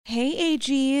Hey,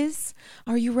 AGs.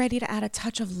 Are you ready to add a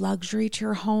touch of luxury to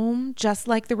your home, just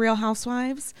like the Real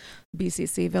Housewives?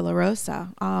 BCC Villa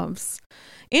Rosa.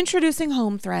 Introducing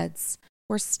Home Threads,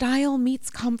 where style meets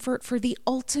comfort for the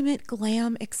ultimate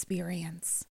glam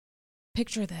experience.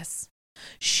 Picture this.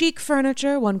 Chic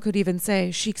furniture, one could even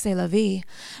say chic c'est la vie,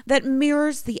 that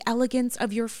mirrors the elegance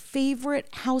of your favorite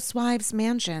housewives'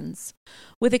 mansions.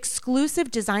 With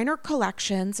exclusive designer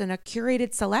collections and a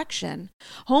curated selection,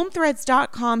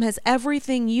 HomeThreads.com has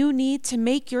everything you need to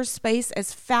make your space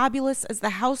as fabulous as the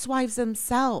housewives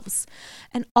themselves,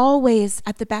 and always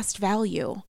at the best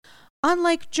value.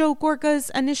 Unlike Joe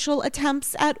Gorga's initial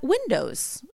attempts at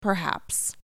windows,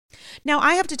 perhaps. Now,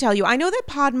 I have to tell you, I know that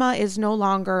Padma is no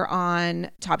longer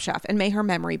on Top Chef, and may her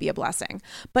memory be a blessing,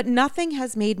 but nothing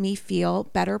has made me feel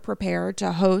better prepared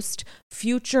to host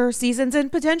future seasons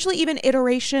and potentially even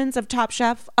iterations of Top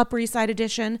Chef Upper East Side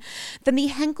Edition than the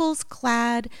Henkel's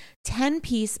Clad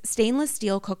 10-piece stainless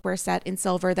steel cookware set in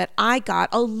silver that I got,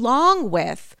 along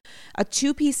with a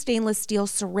 2-piece stainless steel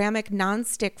ceramic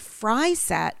nonstick fry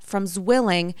set from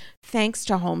Zwilling, thanks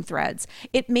to Home Threads.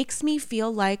 It makes me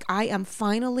feel like I am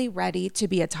finally ready to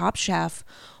be a top chef,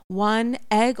 one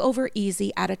egg over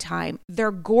easy at a time.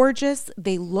 They're gorgeous.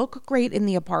 They look great in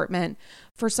the apartment.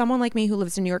 For someone like me who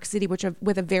lives in New York City,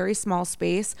 with a very small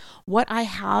space, what I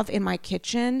have in my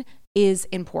kitchen is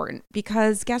important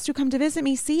because guests who come to visit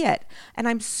me see it. And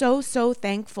I'm so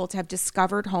thankful to have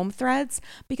discovered Home Threads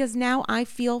because now I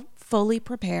feel fully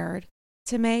prepared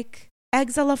to make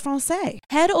eggs a la française.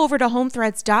 Head over to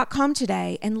HomeThreads.com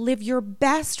today and live your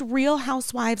best Real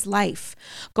Housewives life.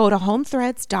 Go to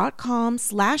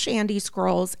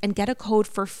HomeThreads.com/AndyScrolls and get a code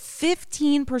for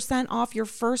 15% off your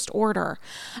first order.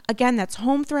 Again, that's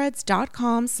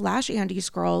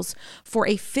HomeThreads.com/AndyScrolls for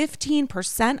a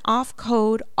 15% off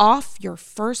code off your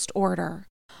first order.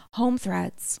 Home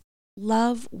Threads.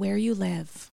 Love where you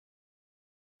live.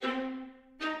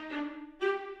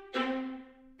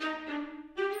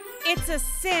 It's a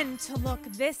sin to look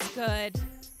this good,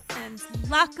 and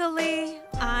luckily,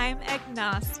 I'm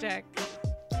agnostic.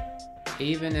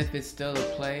 Even if it's still a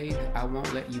plague, I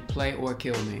won't let you play or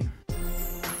kill me.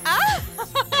 Oh,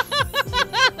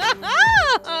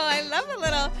 I love a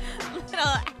little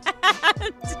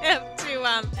tip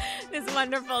to this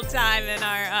wonderful time in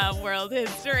our world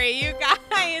history. You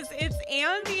guys, it's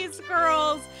Andy's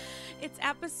Girls. It's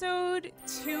episode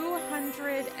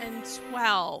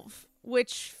 212.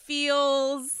 Which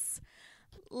feels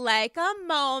like a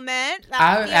moment.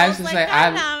 I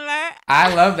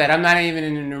love that. I'm not even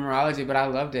into numerology, but I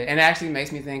loved it. And it actually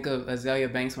makes me think of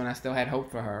Azealia Banks when I still had hope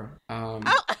for her.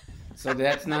 So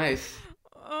that's nice.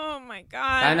 Oh my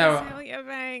God. I know. Azealia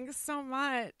Banks so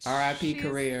much. R.I.P.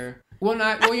 career. Well,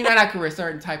 you're not career,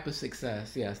 certain type of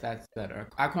success. Yes, that's better.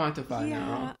 I quantify that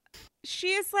wrong. She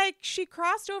is she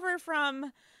crossed over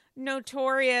from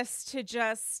notorious to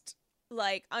just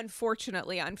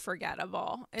unfortunately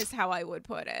unforgettable is how I would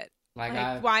put it.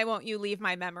 Why won't you leave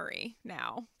my memory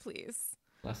now, please?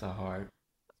 Bless her heart.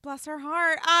 Bless her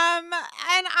heart.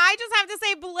 And I just have to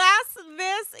say, bless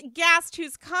this guest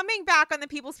who's coming back on the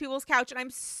People's Couch, and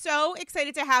I'm so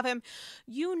excited to have him.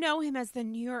 You know him as the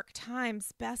New York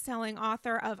Times bestselling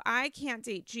author of I Can't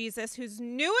Date Jesus, whose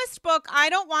newest book,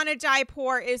 I Don't Want to Die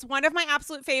Poor, is one of my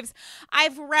absolute faves.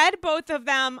 I've read both of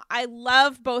them. I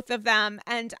love both of them,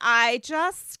 and I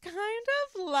just kind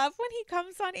of love when he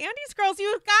comes on Andy's Girls.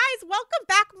 You guys, welcome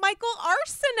back, Michael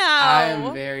Arceneaux. I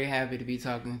am very happy to be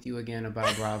talking with you again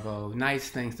about Bravo. Nice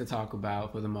things to talk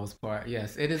about for the most part.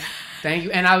 Yes, it is. Thank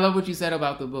you. And I love what you said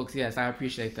about the books. Yes, I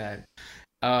appreciate that.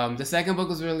 The second book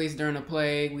was released during the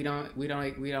plague. We don't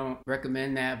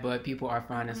recommend that, but people are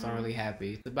finding so I'm really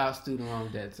happy. It's about student loan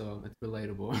debt, so it's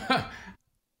relatable.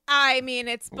 I mean,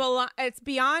 it's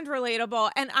beyond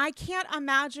relatable, and I can't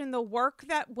imagine the work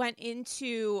that went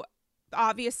into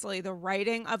obviously the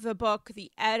writing of the book,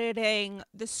 the editing,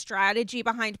 the strategy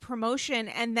behind promotion,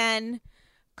 and then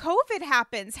COVID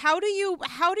happens. How do you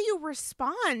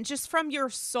respond just from your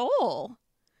soul?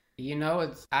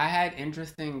 I had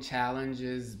interesting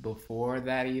challenges before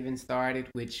that even started,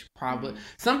 which probably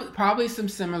some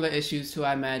similar issues to,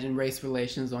 I imagine, race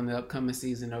relations on the upcoming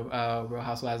season of Real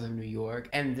Housewives of New York.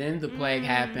 And then the plague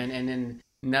happened, and then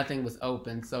nothing was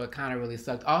open, so it kind of really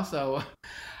sucked. Also,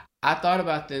 I thought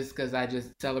about this because I just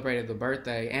celebrated my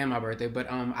birthday, but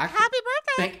happy birthday!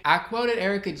 I quoted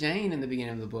Erica Jane in the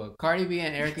beginning of the book. Cardi B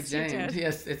and Erica Jane.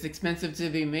 Yes, it's expensive to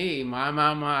be me. My,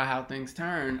 how things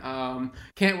turn.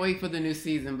 Can't wait for the new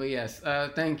season, but yes,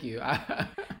 thank you. I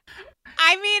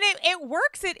mean, it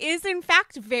works. It is, in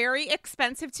fact, very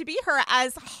expensive to be her,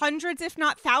 as hundreds, if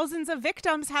not thousands, of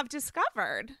victims have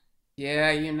discovered.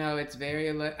 Yeah, it's very.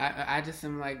 I just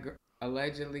am like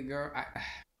allegedly, girl.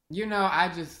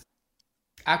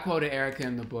 I quoted Erica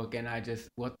in the book, and I just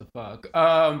what the fuck.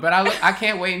 But I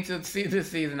can't wait until see this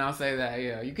season. I'll say that.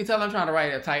 Yeah, you can tell I'm trying to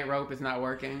write a tightrope. It's not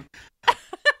working.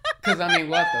 Cause I mean,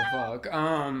 what the fuck.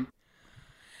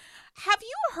 Have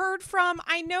you heard from,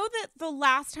 I know that the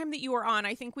last time that you were on,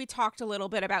 I think we talked a little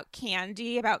bit about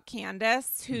Candy, about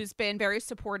Candace, who's been very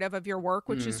supportive of your work,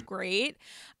 which is great.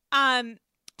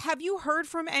 Have you heard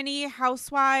from any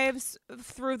housewives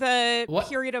through the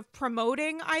period of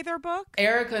promoting either book?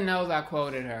 Erica knows I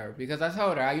quoted her because I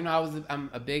told her,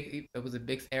 it was a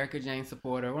big Erica Jane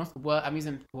supporter.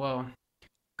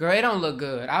 Girl, it don't look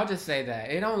good. I'll just say that.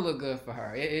 It don't look good for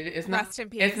her. It's not. Rest in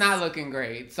peace. It's not looking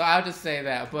great. So I'll just say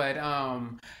that. But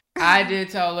I did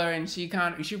tell her, and she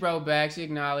wrote back. She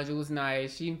acknowledged it was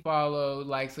nice. She followed,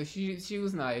 so she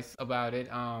was nice about it.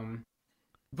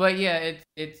 But yeah,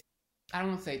 it's I don't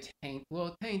want to say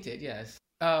tainted. Yes.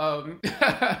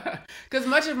 Because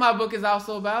much of my book is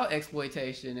also about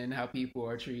exploitation and how people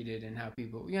are treated and how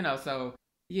people, so.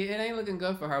 Yeah, it ain't looking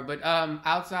good for her. But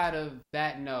outside of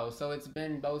that, no. So it's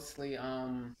been mostly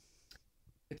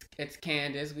it's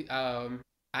Candace. I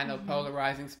know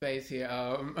polarizing space here,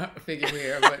 figure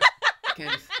here, but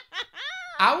Candace.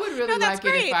 I would really like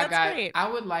it if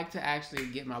I would like to actually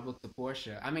get my book to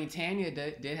Portia. I mean, Tanya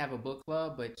did have a book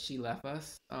club, but she left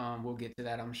us. We'll get to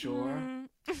that, I'm sure.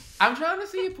 I'm trying to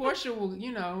see if Portia will,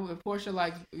 if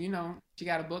Portia she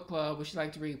got a book club, would she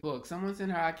like to read books? Someone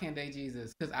send her I Can't Date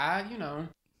Jesus, because I'm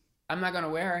not gonna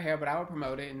wear her hair, but I would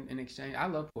promote it in exchange. I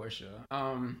love Portia.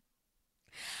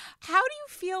 How do you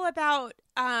feel about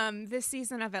this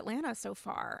season of Atlanta so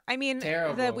far? I mean,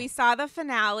 we saw the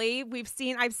finale.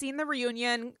 I've seen the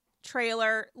reunion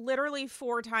trailer literally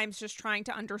 4 times, just trying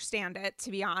to understand it.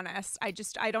 To be honest, I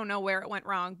don't know where it went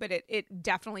wrong, but it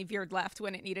definitely veered left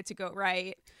when it needed to go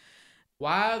right.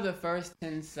 Why the first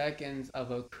 10 seconds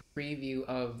of a preview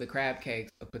of the crab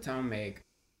cakes of Potomac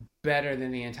better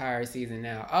than the entire season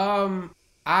now?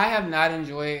 I have not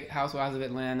enjoyed Housewives of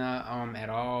Atlanta at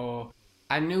all.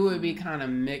 I knew it would be kind of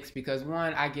mixed because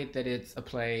one, I get that it's a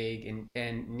plague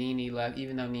and Nene left,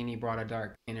 even though Nene brought a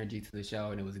dark energy to the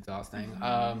show and it was exhausting.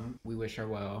 We wish her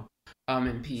well.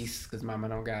 In peace, because Mama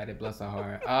don't got it, bless her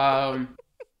heart.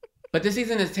 But this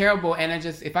season is terrible, and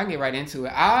if I can get right into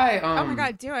it, oh my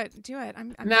God, do it.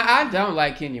 I don't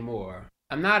like Kenya Moore.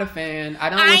 I'm not a fan.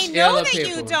 I know that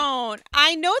you don't.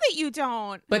 I know that you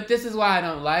don't. But this is why I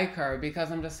don't like her,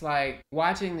 because I'm just like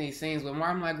watching these scenes with Mar.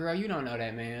 I'm like, girl, you don't know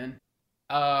that man.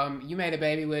 You made a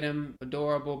baby with him,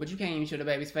 adorable, but you can't even show the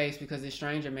baby's face because this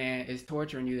stranger man is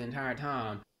torturing you the entire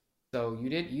time. So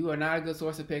you are not a good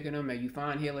source of picking them, and you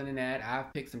find healing in that.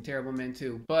 I've picked some terrible men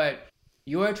too, but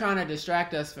you're trying to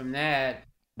distract us from that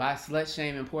by slut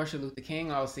shaming Portia Luther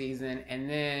King all season, and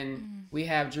then we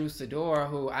have Drew Sidor,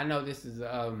 who I know this is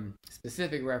a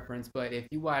specific reference, but if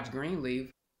you watch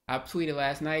Greenleaf, I tweeted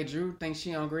last night, Drew thinks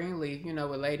she on Greenleaf,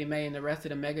 with Lady Mae and the rest of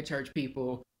the mega church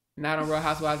people, not on Real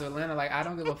Housewives of Atlanta. Like, I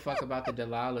don't give a fuck about the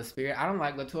Delilah spirit. I don't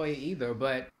like LaToya either,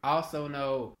 but also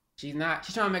know she's trying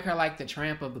to make her like the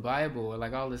tramp of the Bible or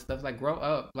like all this stuff. Like, grow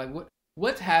up. Like,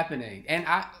 what's happening? And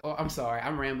I'm sorry,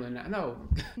 I'm rambling now.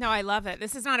 No, I love it.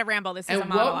 This is not a ramble. This is a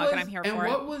monologue, and I'm here for it. And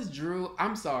what was Drew?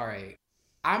 I'm sorry.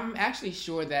 I'm actually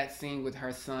sure that scene with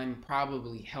her son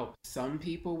probably helped some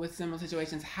people with similar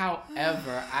situations.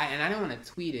 However, I didn't want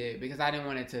to tweet it because I didn't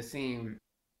want it to seem.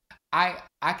 I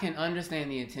can understand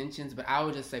the intentions, but I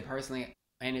would just say personally,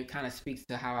 and it kind of speaks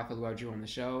to how I feel about Drew on the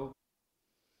show.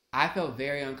 I felt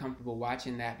very uncomfortable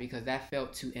watching that because that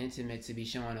felt too intimate to be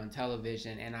shown on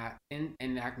television, and I can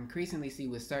increasingly see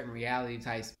with certain reality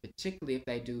types, particularly if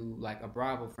they do like a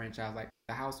Bravo franchise like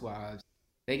The Housewives,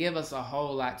 they give us a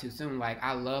whole lot too soon. Like,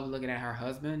 I love looking at her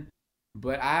husband,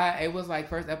 but it was like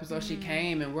first episode she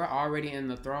came and we're already in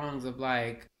the throes of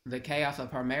like the chaos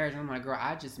of her marriage. I'm like, girl,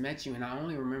 I just met you and I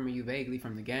only remember you vaguely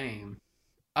from the game.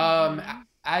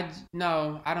 I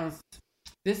don't.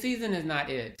 This season is not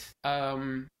it.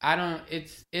 It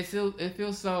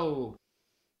feels so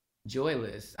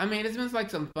joyless. I mean, it's been like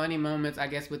some funny moments, I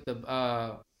guess, with the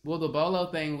Bolo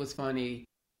thing was funny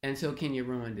until Kenya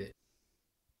ruined it.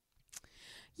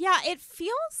 Yeah, it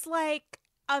feels like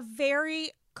a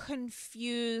very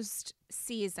confused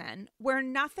season where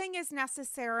nothing is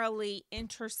necessarily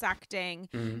intersecting.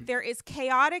 There is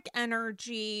chaotic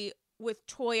energy with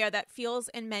Toya that feels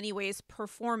in many ways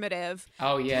performative.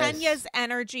 Oh, yes. Kenya's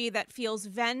energy that feels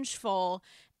vengeful.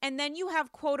 And then you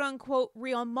have quote unquote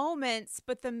real moments,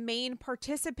 but the main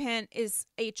participant is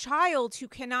a child who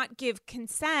cannot give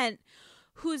consent,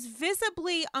 who's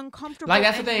visibly uncomfortable, like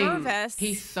that's and the thing. Nervous.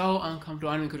 He's so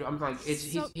uncomfortable. I'm like,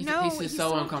 he's just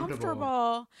so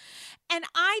uncomfortable. And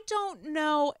I don't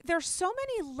know. There's so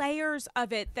many layers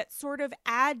of it that sort of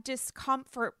add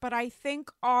discomfort, but I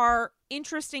think are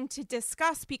interesting to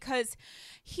discuss because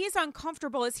he's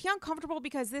uncomfortable. Is he uncomfortable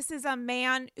because this is a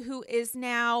man who is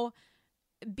now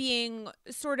being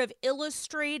sort of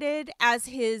illustrated as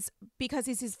because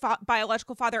he's his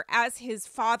biological father, as his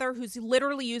father, who's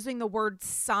literally using the word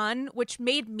son, which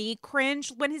made me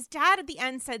cringe. When his dad at the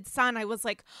end said son, I was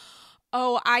like,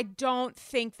 oh, I don't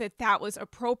think that was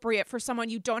appropriate for someone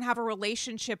you don't have a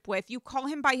relationship with. You call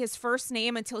him by his first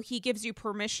name until he gives you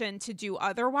permission to do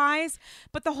otherwise.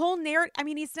 But the whole narrative, I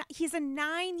mean, he's a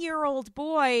 9-year-old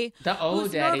boy. The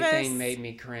old daddy thing made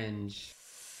me cringe.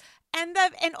 And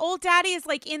old daddy is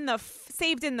like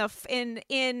saved in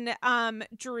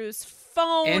Drew's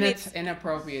phone. It's an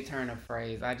inappropriate turn of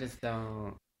phrase. I just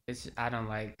don't. I didn't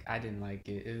like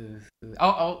it. It was.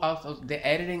 Also, the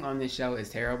editing on this show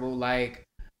is terrible. Like,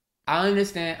 I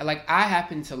understand. Like, I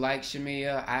happen to like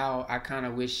Shamea. I kind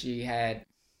of wish she had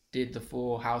did the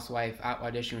full housewife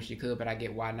audition when she could, but I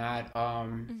get why not.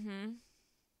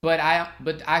 But I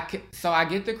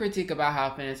get the critique about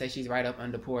how fans say she's right up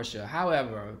under Portia.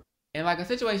 However, in like a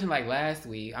situation like last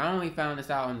week, I only found this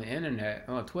out on the internet,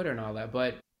 on Twitter and all that,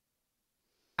 but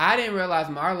I didn't realize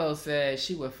Marlo said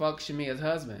she would fuck Shamea's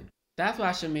husband. That's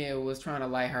why Shamea was trying to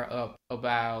light her up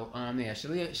about,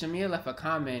 Shamea left a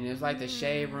comment. It was like the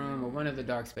Shade Room or one of the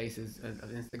dark spaces of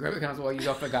Instagram accounts. Well, you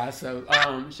go for God, so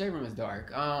Shade Room is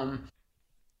dark.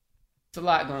 It's a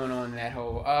lot going on in that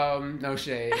whole, no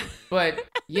shade. But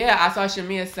yeah, I saw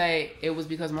Shamea say it was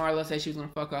because Marlo said she was going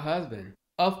to fuck her husband.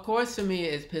 Of course Shamea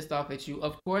is pissed off at you.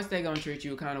 Of course they're going to treat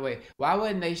you a kind of way. Why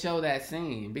wouldn't they show that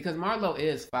scene? Because Marlo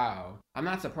is foul. I'm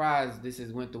not surprised this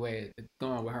went the way it's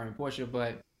going with her and Portia,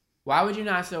 but why would you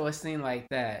not show a scene like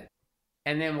that?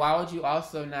 And then why would you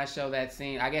also not show that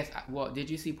scene? I guess, well, did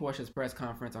you see Portia's press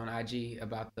conference on IG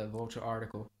about the Vulture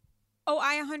article? Oh,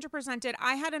 I 100% did.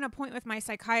 I had an appointment with my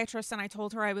psychiatrist and I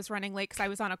told her I was running late because I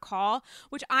was on a call,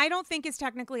 which I don't think is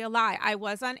technically a lie. I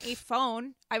was on a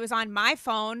phone. I was on my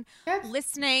phone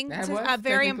listening to a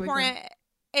very important...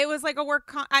 It was like a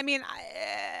work...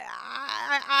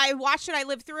 I watched it. I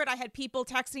lived through it. I had people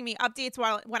texting me updates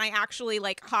when I actually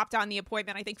like hopped on the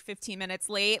appointment, I think 15 minutes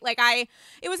late. Like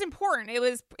it was important. It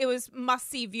was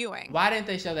must-see viewing. Why didn't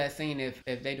they show that scene if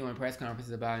they doing press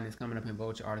conferences about it and it's coming up in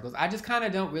Vulture articles? I just kind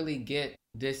of don't really get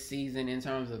this season in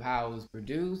terms of how it was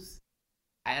produced.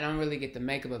 I don't really get the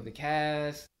makeup of the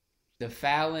cast. The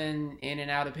Fallon in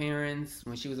and out appearance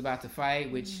when she was about to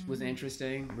fight, which was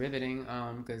interesting, riveting,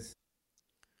 because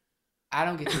I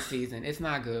don't get this season. It's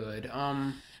not good.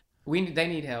 They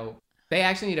need help. They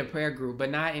actually need a prayer group, but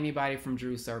not anybody from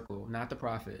Drew's circle, not the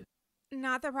Prophet.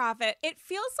 Not the Prophet. It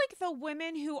feels like the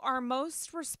women who are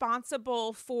most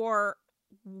responsible for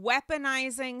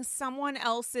weaponizing someone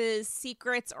else's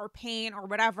secrets or pain or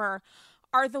whatever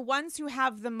are the ones who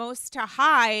have the most to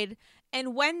hide.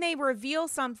 And when they reveal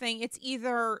something, it's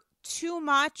either too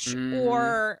much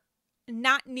or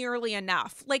not nearly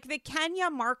enough. Like the Kenya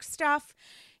Mark stuff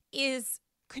is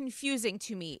confusing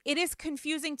to me. It is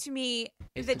confusing to me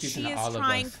that she is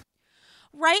trying,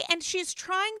 right? And she's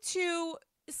trying to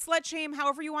slut shame,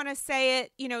 however you want to say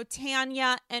it,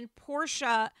 Tanya and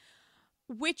Portia,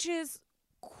 which is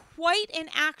quite an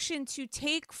action to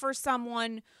take for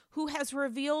someone who has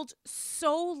revealed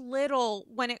so little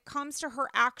when it comes to her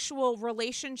actual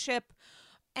relationship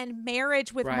and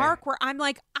marriage with Mark, where I'm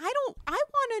like, I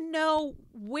want to know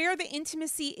where the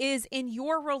intimacy is in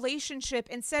your relationship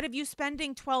instead of you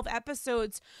spending 12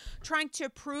 episodes trying to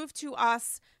prove to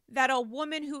us that a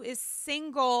woman who is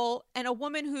single and a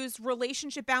woman whose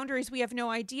relationship boundaries we have no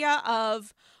idea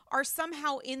of are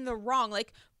somehow in the wrong.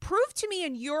 Like, prove to me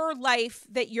in your life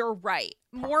that you're right,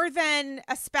 more than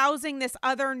espousing this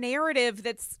other narrative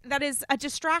that is a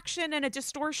distraction and a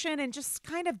distortion and just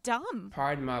kind of dumb.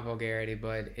 Pardon my vulgarity,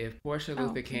 but if Portia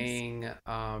Luther King,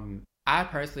 I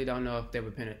personally don't know if there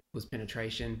was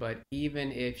penetration, but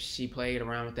even if she played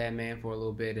around with that man for a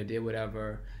little bit or did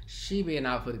whatever, she being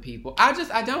out for the people.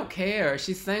 I don't care.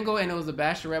 She's single and it was a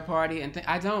bachelorette party and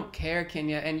I don't care,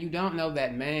 Kenya, and you don't know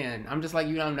that man. I'm just like,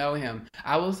 you don't know him.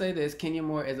 I will say this, Kenya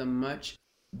Moore is a much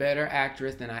better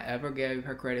actress than I ever gave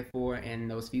her credit for in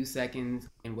those few seconds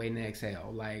in Waiting to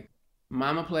Exhale. Like,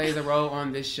 Mama plays a role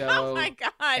on this show. Oh my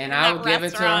God. And I will give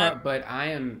it to her, but I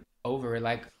am over it.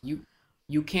 Like,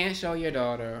 you can't show your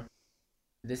daughter.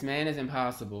 This man is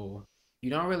impossible. You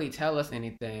don't really tell us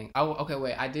anything. Oh, okay,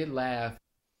 wait. I did laugh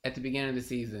at the beginning of the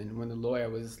season when the lawyer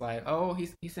was like, "Oh, he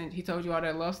told you all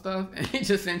that love stuff," and he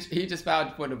just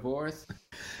filed for divorce.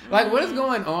 Like, what is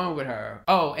going on with her?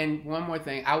 Oh, and one more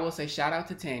thing, I will say shout out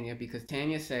to Tanya, because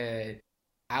Tanya said,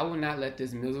 "I will not let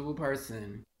this miserable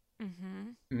person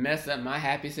mess up my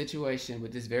happy situation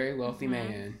with this very wealthy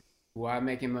man who I'm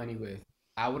making money with."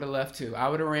 I would have left too. I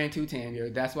would have ran too, Tanya.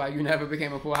 That's why you never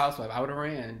became a full housewife. I would have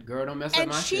ran. Girl, don't mess up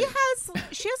my shit. And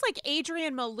she has like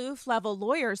Adrienne Maloof level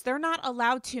lawyers. They're not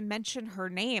allowed to mention her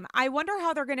name. I wonder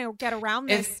how they're going to get around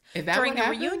this during the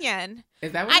reunion.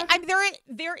 Is that what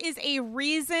there is a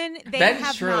reason they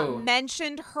have not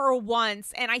mentioned her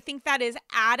once, and I think that is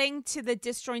adding to the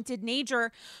disjointed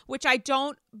nature, which I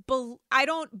don't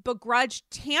begrudge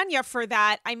Tanya for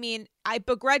that. I mean, I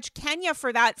begrudge Kenya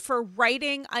for that, for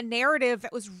writing a narrative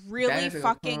that was really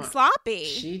fucking sloppy.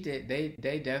 She did.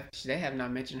 They have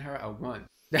not mentioned her a once.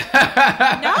 No,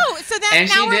 so then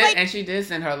and she did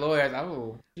send her lawyers.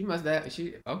 Oh, she must have.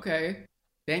 Okay.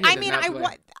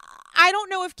 I don't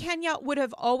know if Kenya would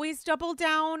have always doubled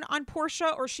down on Portia,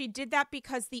 or she did that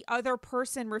because the other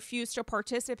person refused to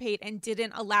participate and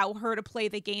didn't allow her to play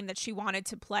the game that she wanted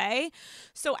to play.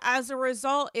 So as a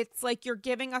result, it's like you're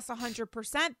giving us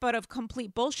 100%, but of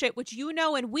complete bullshit, which you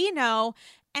know and we know,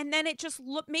 and then it just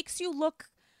makes you look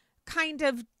kind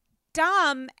of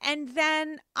dumb. And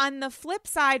then on the flip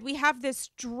side, we have this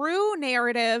Drew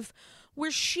narrative where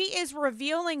she is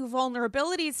revealing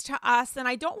vulnerabilities to us. And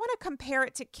I don't want to compare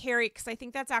it to Carrie, because I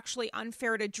think that's actually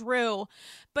unfair to Drew.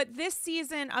 But this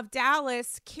season of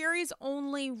Dallas, Carrie's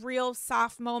only real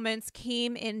soft moments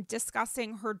came in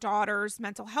discussing her daughter's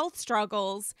mental health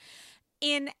struggles.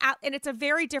 And it's a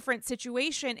very different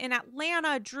situation. In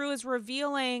Atlanta, Drew is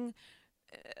revealing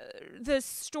the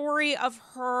story of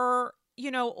her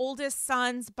oldest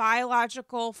son's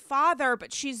biological father,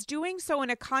 but she's doing so in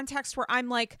a context where I'm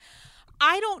like,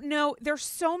 I don't know. There's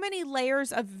so many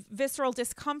layers of visceral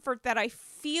discomfort that I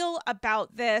feel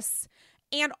about this,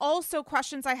 and also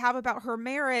questions I have about her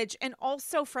marriage, and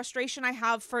also frustration I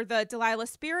have for the Delilah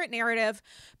Spirit narrative.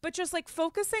 But just like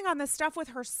focusing on the stuff with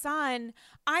her son,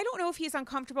 I don't know if he's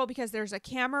uncomfortable because there's a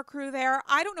camera crew there.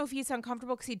 I don't know if he's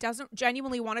uncomfortable because he doesn't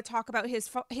genuinely want to talk about his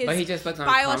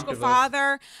biological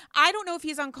father. I don't know if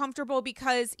he's uncomfortable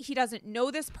because he doesn't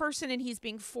know this person and he's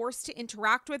being forced to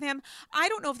interact with him. I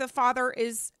don't know if the father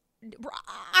is...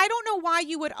 I don't know why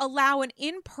you would allow an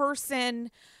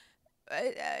in-person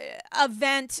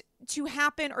event to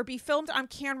happen or be filmed on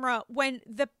camera when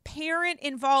the parent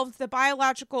involved, the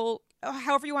biological,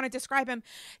 however you want to describe him,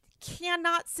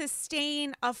 cannot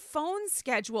sustain a phone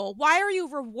schedule. Why are you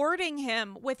rewarding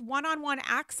him with one-on-one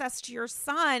access to your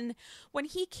son when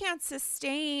he can't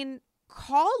sustain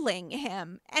calling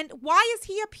him? And why is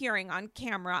he appearing on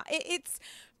camera?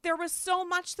 There was so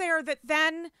much there that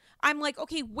then I'm like,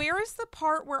 okay, where is the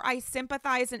part where I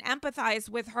sympathize and empathize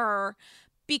with her?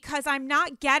 Because I'm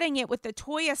not getting it with the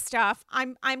Toya stuff.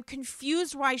 I'm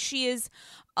confused why she is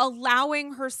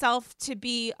allowing herself to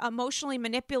be emotionally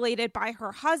manipulated by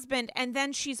her husband, and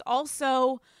then she's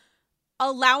also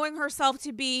allowing herself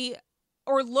to be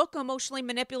or look emotionally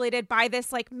manipulated by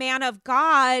this like man of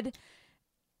God.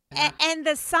 And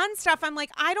the son stuff, I'm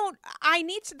like,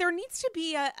 there needs to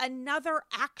be another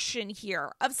action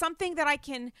here of something that I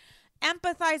can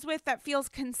empathize with that feels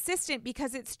consistent,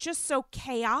 because it's just so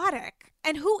chaotic.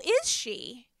 And who is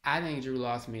she? I think Drew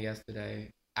lost me yesterday.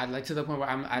 I like to the point where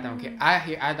I don't care. I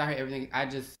hear everything. I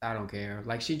don't care.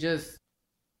 Like she just,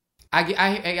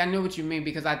 I know what you mean,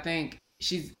 because I think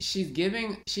she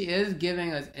is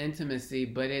giving us intimacy,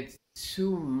 but it's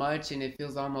too much and it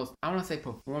feels almost, I don't want to say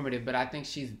performative, but I think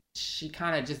she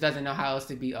kind of just doesn't know how else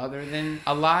to be other than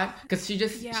a lot, because she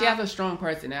has a strong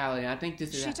personality, and I think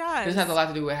this has a lot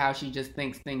to do with how she just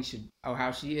thinks things should, or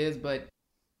how she is. But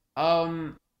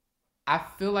I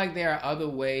feel like there are other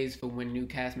ways for when new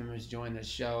cast members join the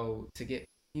show to get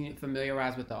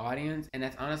familiarized with the audience, and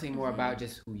that's honestly more about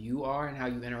just who you are and how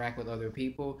you interact with other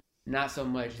people, not so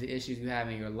much the issues you have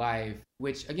in your life.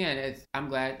 Which again, I'm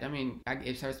glad. I mean,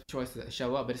 it's her choice to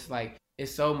show up, but it's like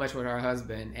it's so much with her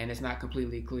husband, and it's not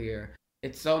completely clear.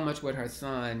 It's so much with her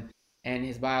son and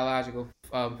his biological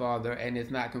father, and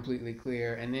it's not completely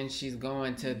clear. And then she's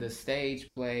going to the stage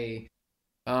play,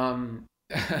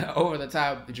 over the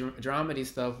top dramedy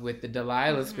stuff with the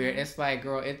Delilah Spirit. It's like,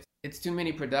 girl, it's too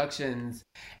many productions,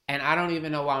 and I don't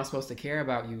even know why I'm supposed to care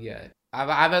about you yet.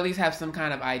 I've at least have some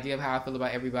kind of idea of how I feel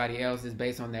about everybody else is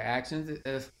based on their actions.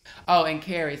 And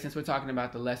Carrie, since we're talking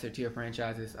about the lesser tier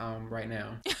franchises right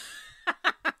now.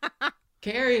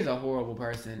 Carrie is a horrible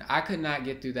person. I could not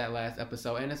get through that last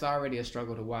episode, and it's already a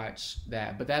struggle to watch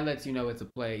that. But that lets you know it's a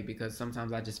play, because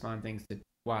sometimes I just find things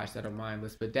watched that are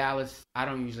mindless. But Dallas, I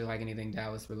don't usually like anything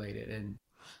Dallas related, and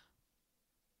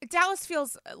Dallas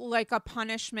feels like a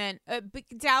punishment.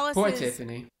 Dallas poor is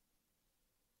Tiffany.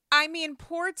 I mean,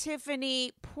 poor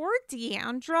Tiffany, poor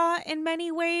D'Andra in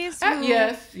many ways.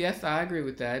 Yes, I agree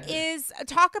with that.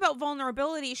 Talk about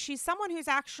vulnerability. She's someone who's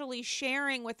actually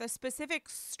sharing with a specific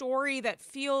story that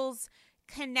feels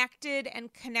connected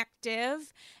and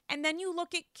connective. And then you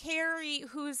look at Carrie,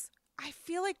 who's, I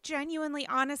feel like genuinely,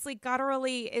 honestly,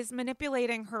 gutturally is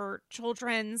manipulating her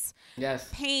children's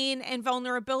pain and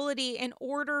vulnerability in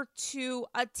order to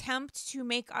attempt to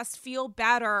make us feel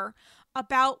better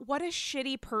about what a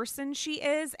shitty person she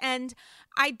is. And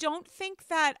I don't think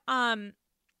that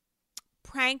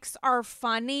pranks are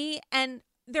funny, and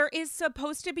there is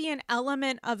supposed to be an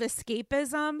element of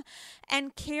escapism,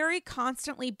 and Carrie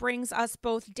constantly brings us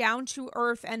both down to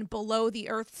earth and below the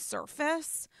earth's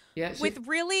surface with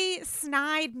really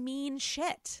snide, mean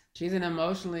shit. She's an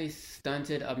emotionally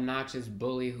stunted, obnoxious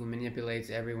bully who manipulates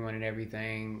everyone and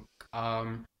everything.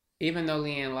 Even though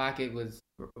Leanne Lockett was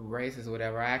racist or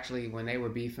whatever, actually, when they were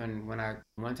beefing,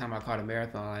 one time I caught a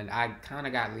marathon, I kind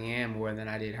of got Leanne more than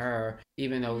I did her,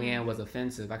 even though Leanne was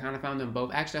offensive. I kind of found them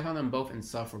both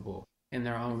insufferable in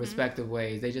their own respective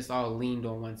ways. They just all leaned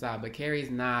on one side. But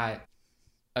Carrie's not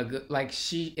a good, like,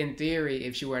 she, in theory,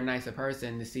 if she were a nicer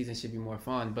person, the season should be more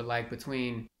fun. But like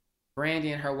between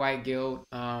Brandy and her white guilt,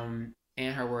 and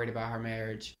her worried about her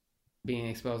marriage being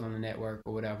exposed on the network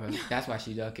or whatever, that's why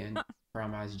she ducking.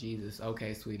 Promise Jesus.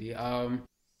 Okay, sweetie. Her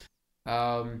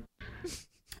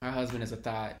husband is a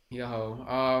thought. Yo.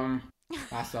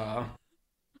 I saw.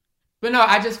 But no,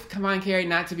 I just find Carrie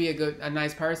not to be a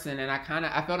nice person, and I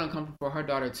felt uncomfortable for her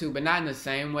daughter too, but not in the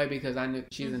same way because I knew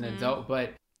she's an adult.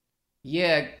 But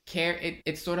yeah,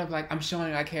 it's sort of like I'm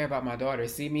showing I care about my daughter.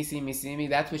 See me, see me, see me.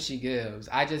 That's what she gives.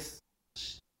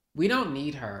 We don't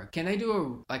need her. Can they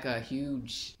do a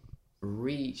huge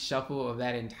reshuffle of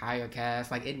that entire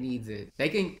cast? Like, it needs it. They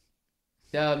can.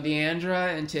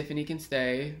 D'Andra and Tiffany can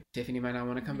stay. Tiffany might not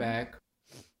want to come back.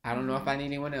 I don't know if I need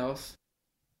anyone else,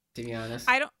 to be honest.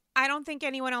 I don't think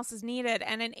anyone else is needed.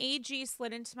 And an AG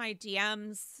slid into my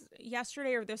DMs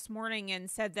yesterday or this morning and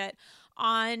said that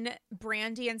on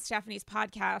Brandy and Stephanie's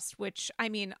podcast, which, I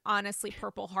mean, honestly,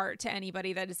 Purple Heart to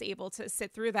anybody that is able to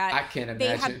sit through that. I can't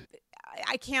imagine.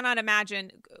 I cannot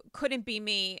imagine. Couldn't be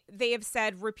me. They have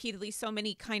said repeatedly so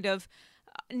many kind of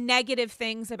negative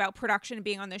things about production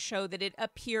being on the show that it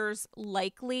appears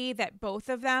likely that both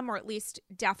of them, or at least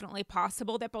definitely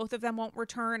possible that both of them won't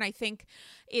return. I think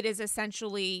it is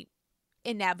essentially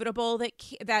inevitable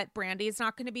that Brandy is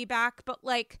not going to be back. But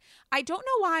like, I don't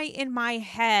know why in my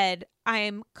head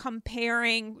I'm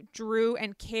comparing Drew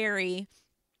and Carrie.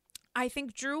 I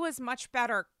think Drew was much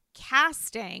better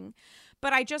casting,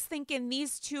 but I just think in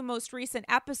these two most recent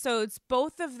episodes,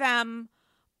 both of them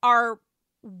are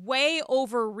way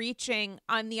overreaching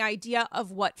on the idea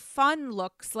of what fun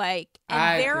looks like.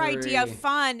 And their idea of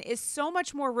fun is so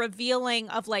much more revealing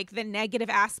of like the negative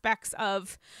aspects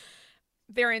of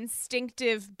their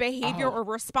instinctive behavior or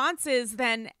responses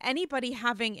than anybody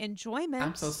having enjoyment.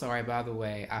 I'm so sorry, by the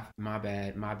way. My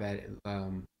bad.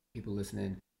 People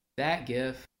listening. That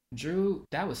gif, Drew,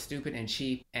 that was stupid and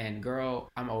cheap, and girl,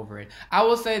 I'm over it. I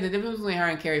will say the difference between her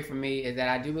and Carrie for me is that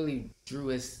I do believe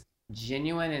Drew is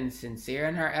genuine and sincere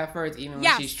in her efforts, even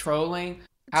when she's trolling.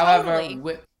 However,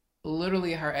 with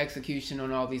literally her execution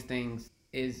on all these things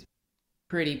is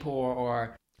pretty poor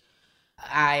or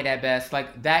eyed at best.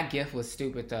 Like, that gif was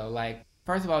stupid though. Like,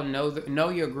 first of all, know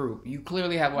your group. You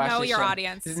clearly have watched this show. Know your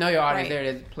audience. Just know your audience. Right. There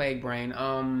it is, Plague Brain.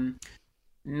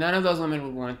 None of those women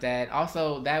would want that.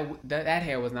 Also, that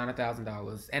hair was not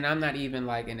 $1,000, and I'm not even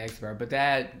like an expert, but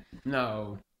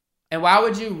no. And why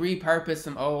would you repurpose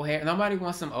some old hair? Nobody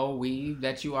wants some old weave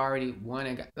that you already won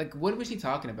and got. Like, what was she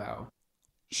talking about?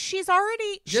 She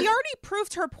already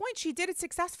proved her point. She did it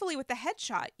successfully with the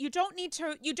headshot. You don't need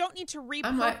to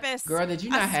repurpose. Like, girl, did you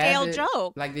not have it?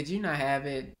 Joke. Like, did you not have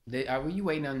it? Were you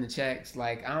waiting on the checks?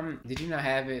 Like, did you not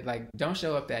have it? Like, don't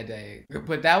show up that day.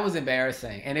 But that was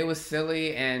embarrassing, and it was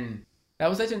silly, and that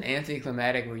was such an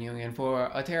anticlimactic reunion for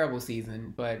a terrible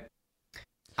season. But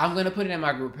I'm going to put it in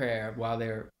my group prayer while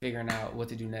they're figuring out what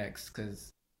to do next,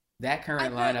 because that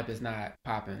current lineup is not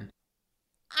popping.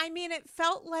 I mean, it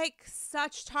felt like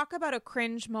such, talk about a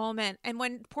cringe moment. And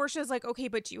when Portia's like, okay,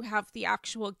 but do you have the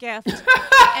actual gift? And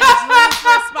Drew's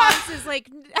response is like,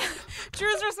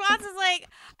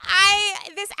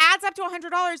 this adds up to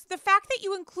 $100. The fact that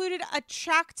you included a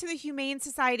check to the Humane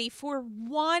Society for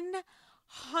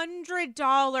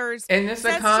 $100 in this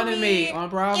economy on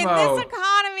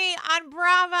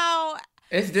Bravo.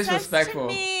 It's disrespectful.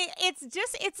 Says to me,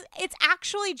 it's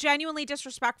actually genuinely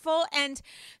disrespectful. And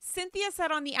Cynthia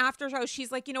said on the after show,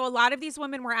 she's like, a lot of these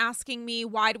women were asking me,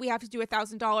 why do we have to do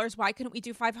 $1,000? Why couldn't we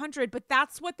do $500? But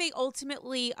that's what they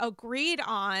ultimately agreed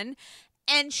on.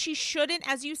 And she shouldn't,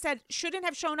 as you said, shouldn't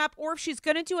have shown up. Or if she's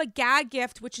going to do a gag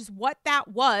gift, which is what that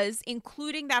was,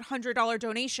 including that $100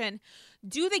 donation,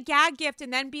 do the gag gift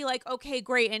and then be like, okay,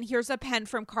 great, and here's a pen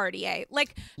from Cartier.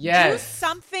 Like, do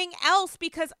something else,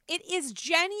 because it is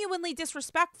genuinely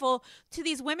disrespectful to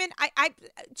these women.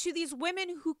 To these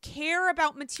women who care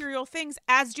about material things,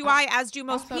 as do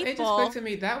most people. It just clicked to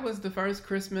me, that was the first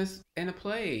Christmas in a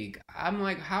plague. I'm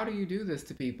like, how do you do this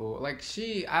to people? Like,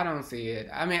 I don't see it.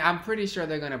 I mean, I'm pretty sure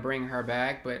they're gonna bring her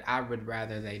back, but I would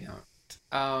rather they don't.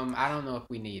 I don't know if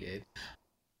we need it.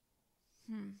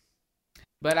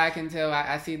 But I can tell,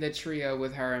 I see the trio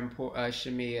with her and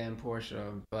Shamea and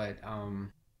Porsha, but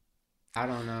I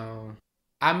don't know.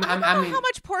 I mean, how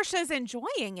much Porsha's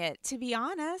enjoying it, to be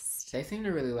honest. They seem to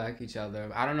really like each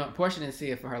other. I don't know. Porsha didn't see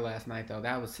it for her last night, though.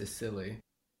 That was just silly.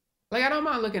 Like, I don't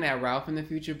mind looking at Ralph in the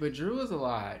future, but Drew is a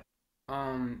lot.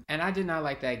 And I did not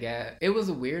like that guy. It was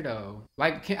a weirdo.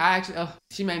 Like,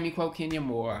 she made me quote Kenya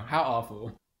Moore. How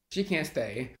awful. She can't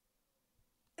stay.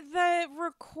 The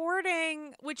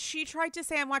recording, which she tried to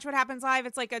say on Watch What Happens Live,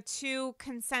 it's like a 2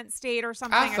 consent state or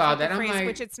something. I saw that. Phrase,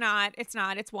 which it's not. It's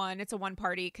one. It's a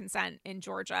 1-party consent in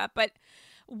Georgia. But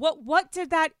what did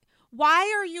that?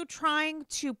 Why are you trying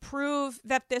to prove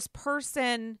that this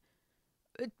person,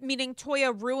 meaning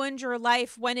Toya, ruined your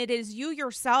life when it is you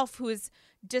yourself who's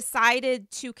decided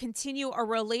to continue a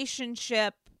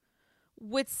relationship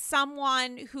with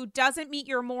someone who doesn't meet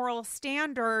your moral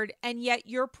standard, and yet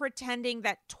you're pretending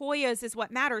that Toya's is what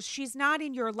matters? She's not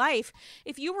in your life.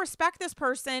 If you respect this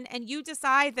person and you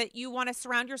decide that you want to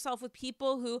surround yourself with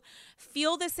people who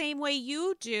feel the same way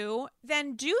you do,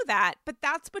 then do that. But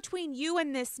that's between you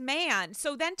and this man.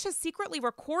 So then to secretly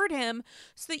record him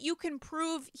so that you can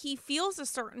prove he feels a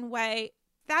certain way,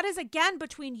 that is, again,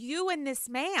 between you and this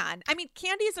man. I mean,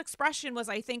 Candy's expression was,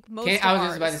 I think, most of I was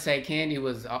just about to say, Candy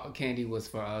was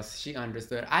for us. She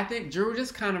understood. I think Drew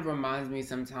just kind of reminds me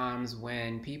sometimes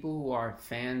when people who are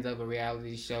fans of a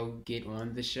reality show get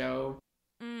on the show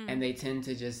and they tend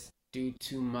to just do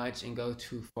too much and go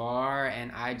too far.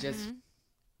 And I just,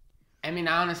 I mean,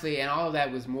 honestly, and all of that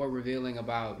was more revealing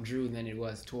about Drew than it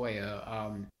was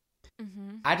Toya.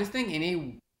 I just think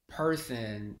any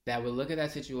person that would look at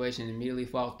that situation and immediately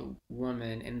fault the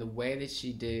woman, and the way that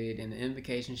she did and the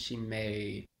invocation she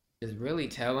made is really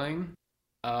telling.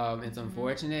 It's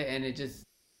unfortunate, and it just,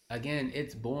 again,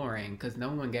 it's boring because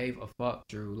no one gave a fuck,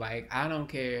 Drew. Like, I don't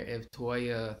care if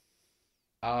Toya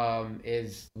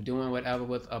is doing whatever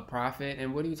with a profit,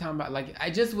 and what are you talking about? Like,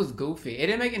 I just was goofy. It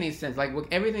didn't make any sense. Like, with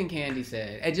everything Candy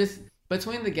said, it just,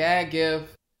 between the gag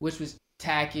gift, which was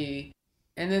tacky,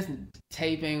 and this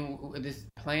taping, this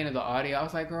playing of the audio, I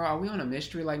was like, girl, are we on a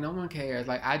mystery? Like, no one cares.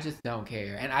 Like, I just don't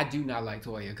care. And I do not like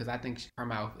Toya because I think her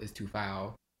mouth is too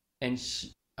foul. And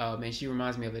she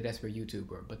reminds me of a desperate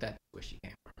YouTuber, but that's where she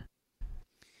came from.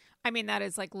 I mean, that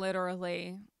is like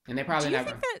literally. And they probably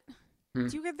never. Do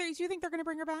you think they're going to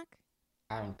bring her back?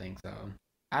 I don't think so.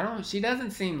 She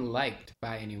doesn't seem liked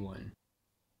by anyone.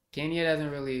 Kenya doesn't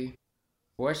really.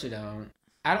 Porsha don't.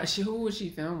 Who would she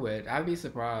film with? I'd be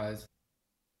surprised.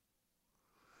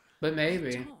 But maybe.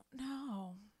 I don't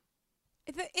know.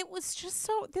 It was just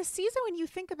so, this season when you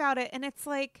think about it, and it's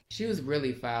like. She was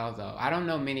really foul, though. I don't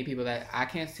know many people that, I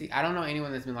don't know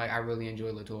anyone that's been like, I really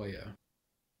enjoy LaToya.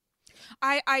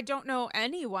 I don't know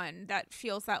anyone that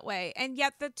feels that way. And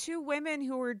yet the 2 women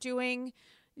who are doing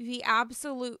the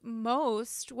absolute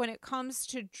most when it comes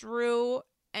to Drew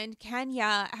and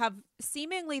Kenya have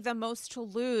seemingly the most to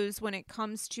lose when it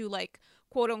comes to, like,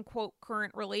 quote unquote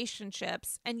current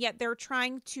relationships, and yet they're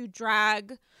trying to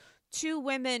drag 2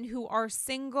 women who are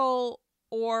single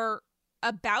or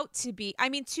about to be,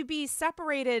 to be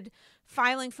separated,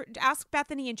 filing for, ask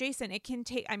Bethany and Jason, it can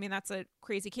take, that's a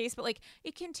crazy case, but like,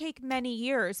 it can take many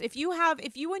years. If you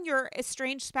and your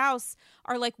estranged spouse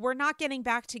are like, we're not getting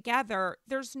back together,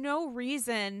 there's no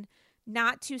reason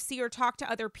not to see or talk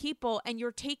to other people, and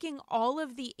you're taking all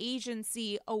of the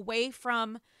agency away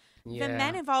from the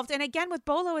men involved. And again, with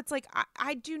Bolo, it's like,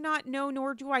 I do not know,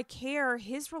 nor do I care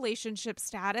his relationship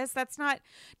status. That's not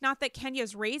that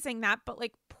Kenya's raising that, but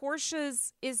like,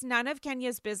 Porsha's is none of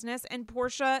Kenya's business, and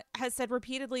Porsha has said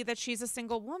repeatedly that she's a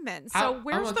single woman. So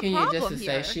where's the problem just to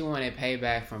here? Say she wanted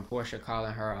payback from Porsha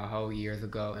calling her a hoe years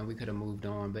ago, and we could have moved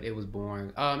on, but it was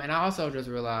boring. And I also just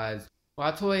realized,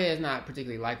 while Toya is not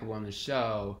particularly likable on the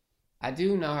show, I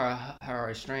do know her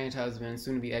estranged husband,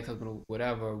 soon to be ex-husband,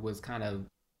 whatever, was kind of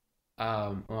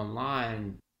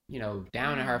online,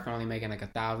 downing her for only making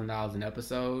like $1,000 an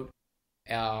episode.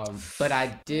 But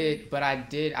I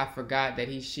forgot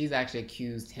that she's actually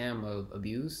accused him of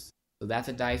abuse. So that's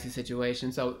a dicey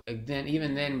situation. So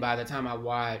even then, by the time I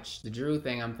watch the Drew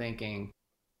thing, I'm thinking,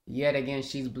 yet again,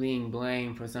 she's being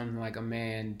blamed for something like a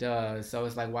man does. So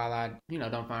it's like, while I,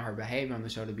 don't find her behavior on the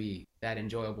show to be that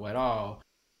enjoyable at all,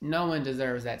 no one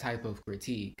deserves that type of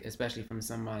critique, especially from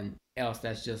someone else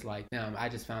that's just like them. I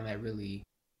just found that really,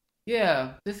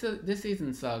 this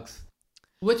season sucks.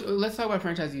 Let's talk about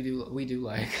franchise we do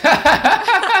like.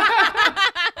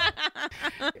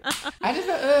 I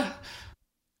just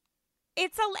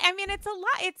it's a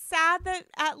lot. It's sad that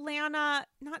Atlanta,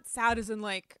 not sad as in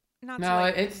like, not no, to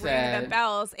like it's ring sad. The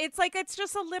bells. It's like, it's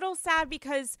just a little sad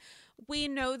because we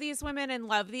know these women and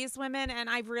love these women, and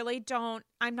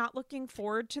I'm not looking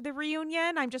forward to the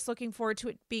reunion. I'm just looking forward to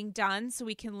it being done so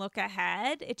we can look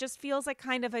ahead. It just feels like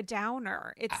kind of a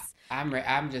downer.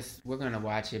 We're gonna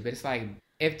watch it, but it's like,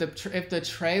 if the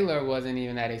trailer wasn't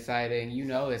even that exciting,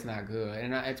 it's not good,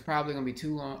 and it's probably gonna be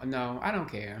too long. No, I don't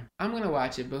care. I'm gonna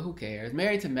watch it, but who cares?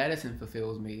 Married to Medicine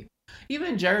fulfills me.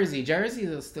 Even Jersey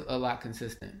is still a lot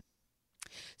consistent.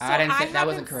 So I didn't say that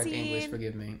wasn't correct English.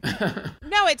 Forgive me.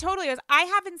 No, it totally is. I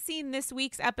haven't seen this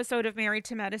week's episode of Married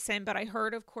to Medicine, but I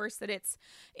heard, of course, that it's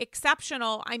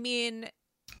exceptional. I mean,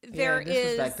 this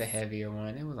was like the heavier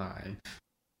one. It was alright.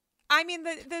 I mean,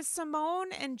 the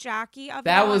Simone and Jackie of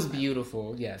that was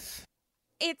beautiful. Yes.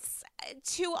 It's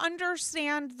to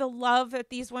understand the love that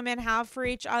these women have for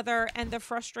each other and the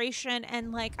frustration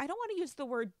and, like, I don't want to use the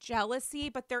word jealousy,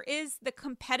 but there is the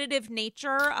competitive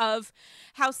nature of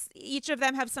how each of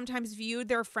them have sometimes viewed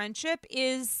their friendship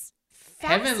is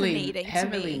fascinating.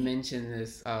 Heavenly mentioned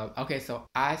this. Okay, so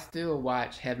I still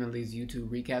watch Heavenly's YouTube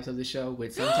recaps of the show,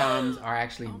 which sometimes are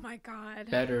actually oh my God,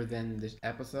 better than this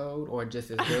episode or just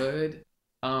as good.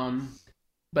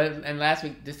 But last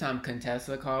week, this time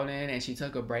Contessa called in and she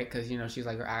took a break because, she's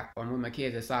like, I'm with my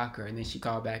kids at soccer, and then she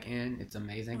called back in. It's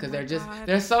amazing because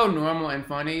they're so normal and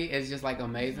funny. It's just like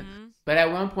amazing. Mm-hmm. But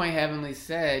at one point, Heavenly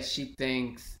said she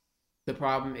thinks the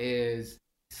problem is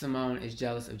Simone is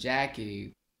jealous of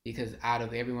Jackie because out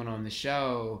of everyone on the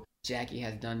show, Jackie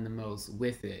has done the most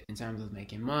with it in terms of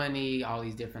making money, all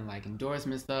these different like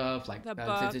endorsement stuff, like the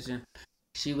book.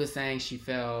 She was saying she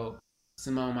felt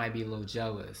Simone might be a little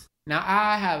jealous. Now,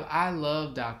 I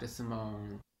love Dr.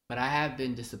 Simone, but I have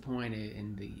been disappointed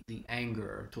in the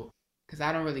anger because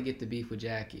I don't really get the beef with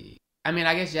Jackie. I mean,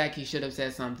 I guess Jackie should have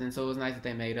said something, so it was nice that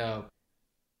they made up.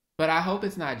 But I hope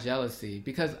it's not jealousy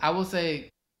because I will say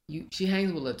she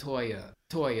hangs with Toya,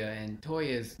 and Toya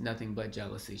is nothing but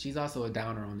jealousy. She's also a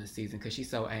downer on this season because she's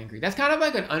so angry. That's kind of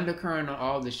like an undercurrent on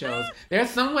all the shows.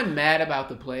 There's someone mad about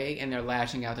the plague and they're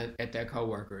lashing out at their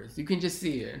coworkers. You can just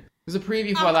see it. It was a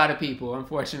preview for a lot of people,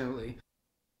 unfortunately.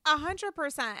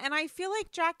 100%. And I feel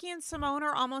like Jackie and Simone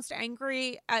are almost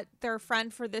angry at their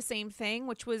friend for the same thing,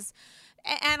 which was,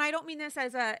 and I don't mean this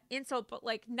as an insult, but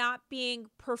like not being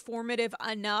performative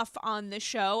enough on the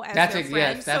show as their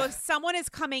friend. Yes, so if someone is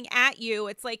coming at you,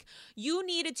 it's like you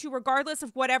needed to, regardless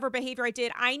of whatever behavior I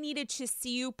did, I needed to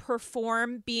see you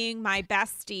perform being my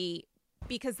bestie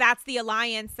because that's the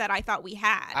alliance that I thought we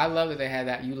had. I love that they had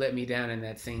that "you let me down" in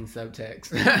that scene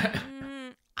subtext.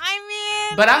 I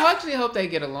mean, but I actually hope they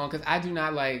get along because I do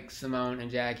not like Simone and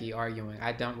Jackie arguing.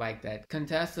 I don't like that.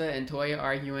 Contessa and Toya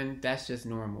arguing, that's just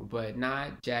normal, but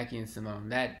not Jackie and Simone.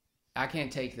 That I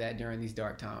can't take that during these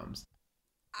dark times.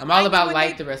 I'm all about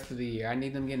light the rest of the year. I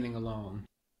need them getting along.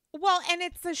 Well, and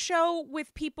it's a show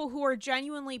with people who are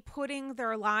genuinely putting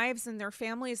their lives and their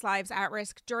families' lives at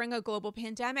risk during a global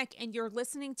pandemic. And you're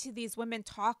listening to these women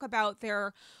talk about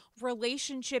their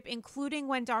relationship, including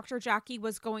when Dr. Jackie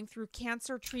was going through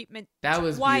cancer treatment. That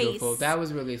was beautiful. That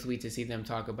was really sweet to see them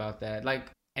talk about that.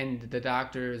 Like, and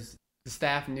the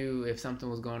staff knew if something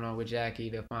was going on with Jackie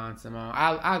to find Simone.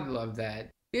 I love that.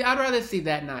 I'd rather see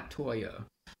that, not Toya,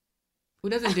 who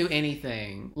doesn't do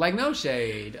anything. Like, no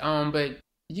shade. But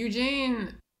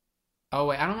Eugene, oh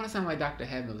wait, I don't want to sound like Dr.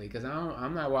 Heavenly because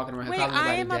I'm not walking around calling anybody daddy.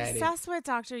 I am obsessed with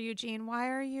Dr. Eugene. Why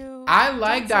are you? I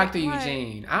like Dr.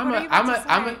 Eugene. What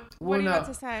are you about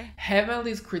to say?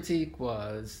 Heavenly's critique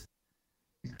was,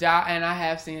 and I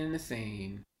have seen in the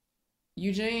scene,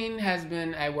 Eugene has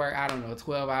been at work, I don't know,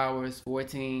 12 hours,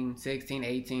 14, 16,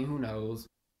 18, who knows,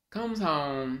 comes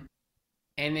home,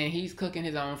 and then he's cooking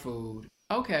his own food.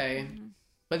 Okay. Mm-hmm.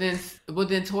 But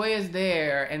then Toya's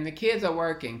there and the kids are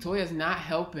working. Toya's not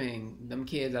helping them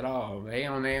kids at all. They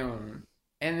on their own.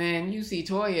 And then you see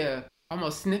Toya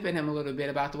almost snipping him a little bit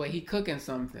about the way he cooking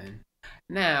something.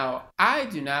 Now, I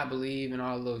do not believe in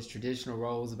all those traditional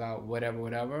roles about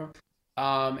whatever.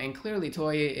 And clearly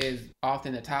Toya is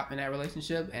often the top in that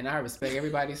relationship, and I respect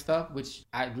everybody's stuff, which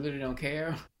I literally don't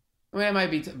care. I mean, it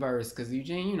might be verse because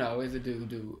Eugene, you know, is a dude.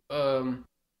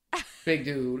 Big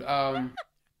dude.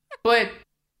 But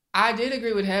I did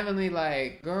agree with Heavenly,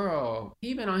 like, girl,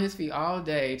 he been on his feet all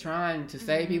day trying to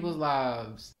save people's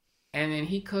lives, and then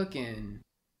he cooking,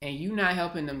 and you not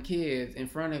helping them kids in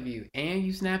front of you, and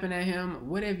you snapping at him.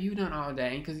 What have you done all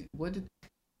day?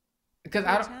 Because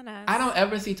I don't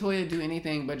ever see Toya do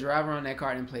anything but drive around that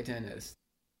cart and play tennis.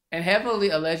 And Heavenly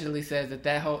allegedly says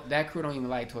that crew don't even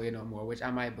like Toya no more, which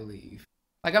I might believe.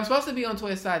 Like, I'm supposed to be on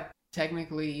Toya's side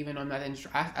technically, even though I'm not.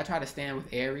 I try to stand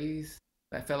with Aries,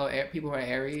 like fellow people who are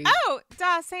Aries. Oh,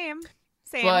 same.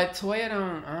 But Toya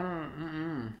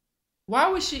don't. Why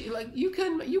would she, like? You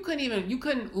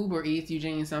couldn't Uber Eats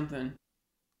Eugene something.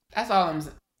 That's all I'm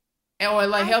saying. Or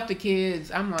like help the kids.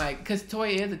 I'm like, because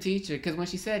Toya is a teacher. Because when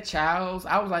she said childs,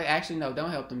 I was like, actually no, don't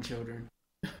help them children.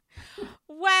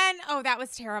 That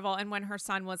was terrible. And when her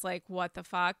son was like, what the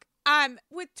fuck?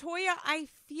 With Toya, I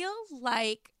feel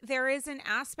like there is an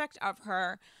aspect of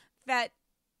her that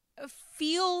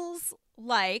feels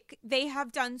like they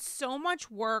have done so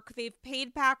much work. They've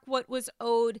paid back what was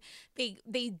owed.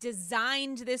 They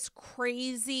designed this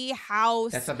crazy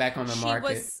house. That's back on the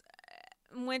market.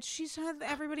 Which she said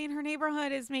everybody in her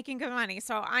neighborhood is making good money.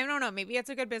 So I don't know. Maybe it's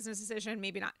a good business decision.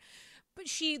 Maybe not. But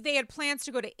they had plans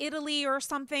to go to Italy or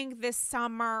something this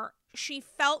summer. She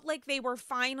felt like they were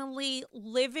finally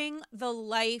living the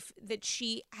life that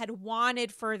she had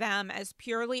wanted for them as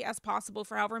purely as possible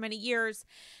for however many years.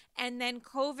 And then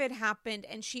COVID happened,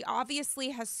 and she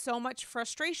obviously has so much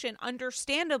frustration,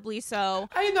 understandably so,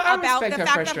 about the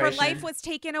fact that her life was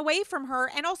taken away from her.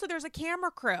 And also there's a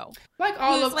camera crew. Like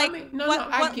all of, like, I mean,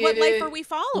 what life are we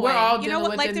following? We're all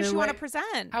what life does she want to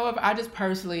present? However, I just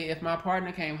personally, if my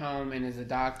partner came home and is a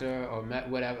doctor or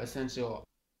whatever essential,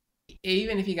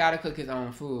 even if he got to cook his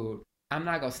own food, I'm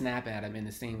not going to snap at him in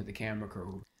the scene with the camera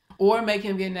crew. Or make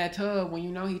him get in that tub when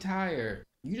you know he's tired.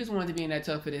 You just wanted to be in that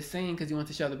tub for this scene because you want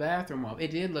to show the bathroom off. It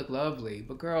did look lovely.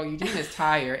 But girl, Eugene is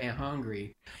tired and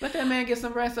hungry. Let that man get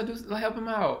some rest or help him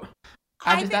out.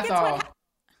 That's all.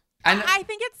 I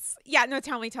think it's,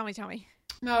 tell me.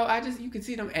 No, you could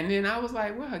see them. And then I was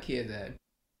like, where her kids at?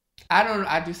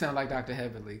 I do sound like Dr.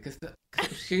 Heavenly because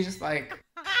she's just like,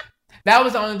 that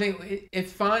was the only thing.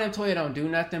 It's fine if Toya don't do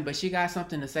nothing, but she got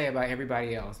something to say about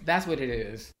everybody else. That's what it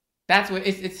is. That's what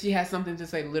she has something to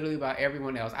say literally about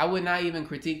everyone else. I would not even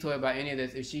critique Toya about any of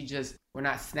this if she just were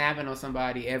not snapping on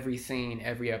somebody every scene,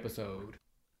 every episode,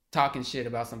 talking shit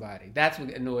about somebody. That's what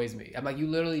annoys me. I'm like, you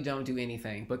literally don't do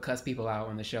anything but cuss people out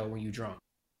on the show when you're drunk.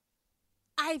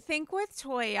 I think with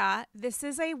Toya, this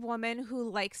is a woman who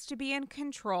likes to be in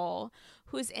control,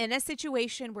 who's in a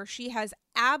situation where she has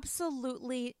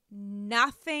absolutely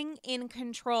nothing in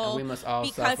control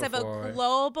because of a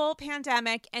global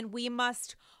pandemic, and we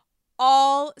must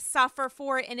all suffer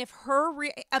for it. And if her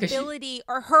ability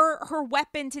or her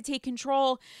weapon to take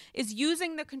control is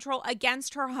using the control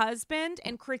against her husband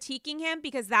and critiquing him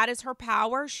because that is her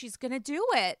power, she's gonna do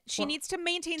it. She needs to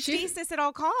maintain stasis at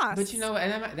all costs. But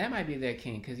and that might be their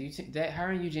king because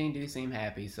her and Eugene do seem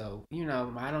happy. So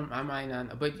I might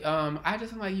not. But I'm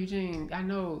like, Eugene, I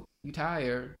know you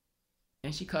tired,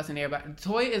 and she cussing everybody.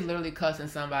 Toya is literally cussing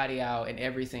somebody out in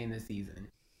every scene this season.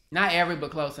 Not every,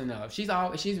 but close enough. She's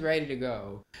ready to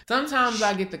go. Sometimes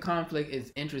I get the conflict is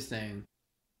interesting,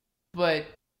 but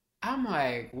I'm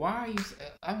like, why are you?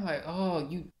 I'm like, I'll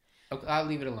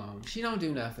leave it alone. She don't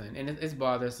do nothing, and it's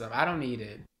bothersome. I don't need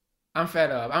it. I'm fed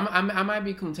up. I might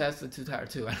be Contessa too.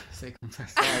 I say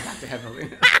Contessa. Sorry, Dr. Heavenly.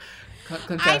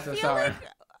 Contessa, sorry.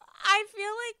 I feel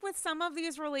like with some of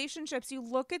these relationships, you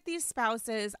look at these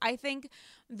spouses, I think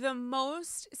the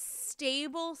most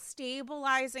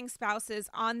stabilizing spouses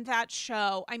on that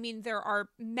show, I mean, there are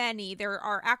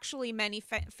actually many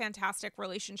fantastic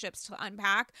relationships to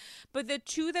unpack, but the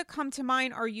two that come to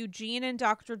mind are Eugene and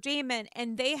Dr. Damon,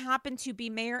 and they happen to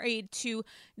be married to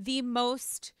the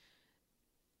most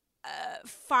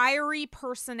fiery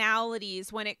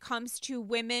personalities when it comes to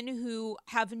women who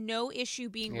have no issue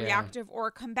being reactive or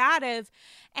combative.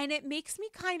 And it makes me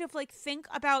kind of like think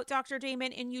about Dr.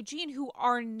 Damon and Eugene, who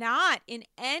are not in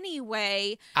any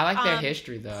way. I like their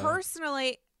history though.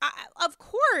 Personally, of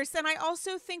course. And I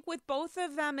also think with both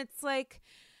of them, it's like,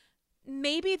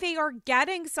 maybe they are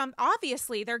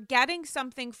obviously they're getting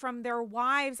something from their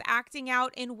wives acting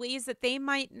out in ways that they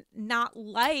might not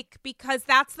like because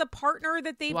that's the partner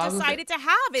that they've decided to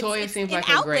have. Toya seems like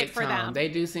a great Tom. They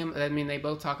do seem, they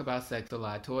both talk about sex a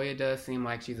lot. Toya does seem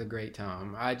like she's a great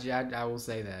Tom. I will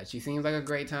say that. She seems like a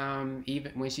great Tom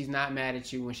even when she's not mad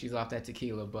at you when she's off that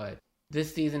tequila, but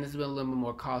this season has been a little bit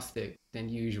more caustic than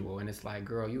usual. And it's like,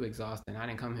 girl, you exhausting. I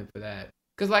didn't come here for that.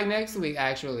 Because, like, next week,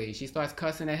 actually, she starts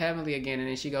cussing at Heavenly again, and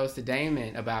then she goes to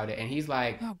Damon about it. And he's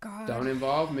like, oh, God, don't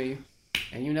involve me.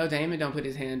 And you know Damon don't put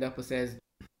his hand up or says...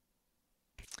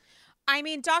 I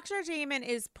mean, Dr. Damon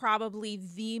is probably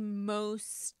the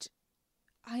most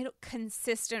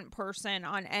consistent person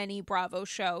on any Bravo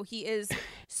show. He is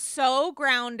so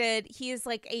grounded. He's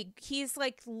like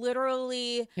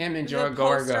literally him and Joe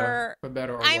Gorga, for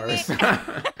better or worse.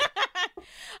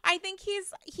 I think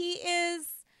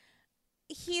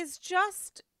he's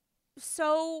just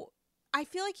so, I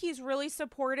feel like he's really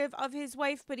supportive of his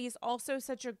wife, but he's also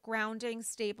such a grounding,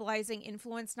 stabilizing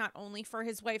influence, not only for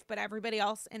his wife, but everybody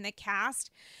else in the cast,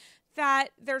 that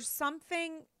there's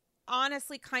something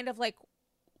honestly kind of like,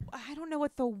 I don't know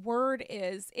what the word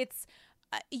is. It's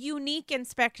unique and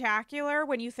spectacular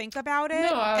when you think about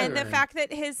it. And the fact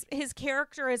that his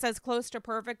character is as close to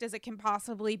perfect as it can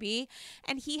possibly be.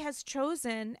 And he has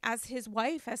chosen as his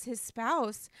wife, as his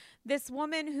spouse, this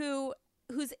woman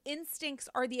whose instincts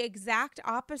are the exact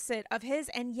opposite of his,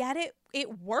 and yet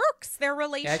it works. Their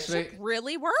relationship actually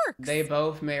really works. They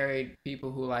both married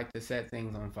people who like to set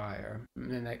things on fire,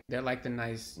 and they're like the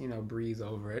nice, breeze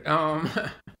over it.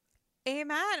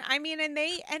 Amen. I mean, and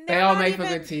they all make for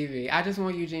good TV. I just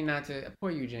want Eugene not to.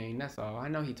 Poor Eugene. That's all. I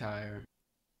know he's tired.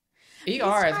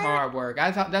 ER is hard work.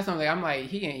 That's something I'm like,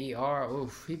 he in ER.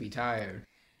 Oof, he be tired.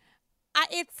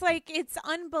 It's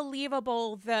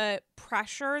unbelievable the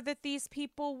pressure that these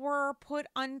people were put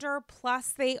under.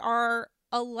 Plus, they are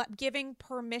giving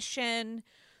permission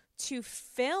to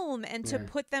film and to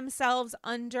put themselves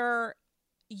under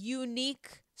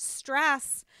unique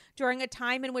stress during a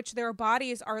time in which their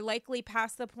bodies are likely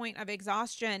past the point of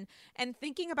exhaustion. And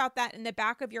thinking about that in the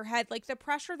back of your head, like the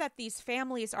pressure that these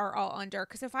families are all under.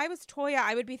 Because if I was Toya,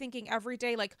 I would be thinking every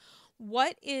day, like,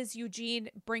 what is Eugene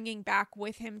bringing back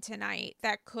with him tonight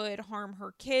that could harm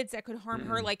her kids, that could harm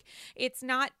her? Like, it's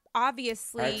not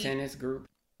obviously... Our tennis group.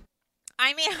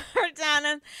 I mean,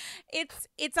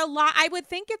 it's a lot. I would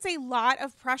think it's a lot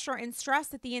of pressure and stress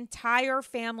that the entire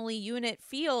family unit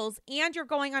feels. And you're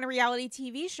going on a reality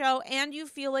TV show and you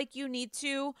feel like you need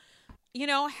to,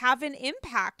 have an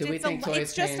impact.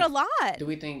 It's just a lot. Do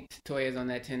we think Toya's on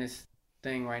that tennis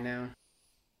thing right now?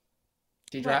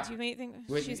 Do you think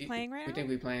she's playing right now?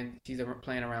 We think she's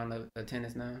playing around the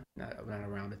tennis now? Not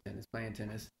around the tennis, playing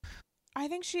tennis. I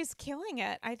think she's killing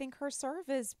it. I think her serve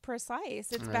is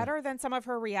precise. It's better than some of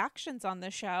her reactions on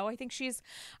the show. I think she's,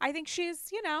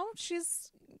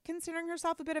 she's considering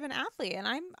herself a bit of an athlete, and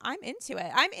I'm into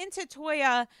it. I'm into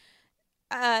Toya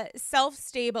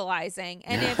self-stabilizing,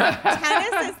 and if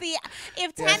tennis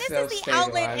is the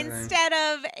outlet instead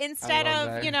of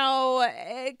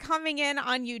coming in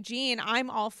on Eugene, I'm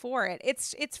all for it.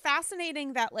 It's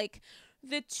fascinating that like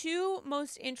the two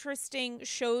most interesting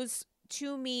shows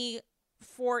to me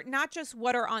for not just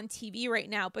what are on TV right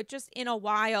now, but just in a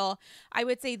while, I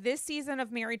would say this season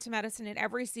of Married to Medicine and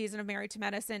every season of Married to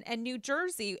Medicine and New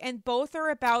Jersey, and both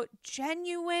are about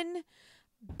genuine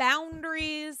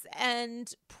boundaries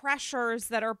and pressures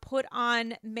that are put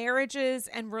on marriages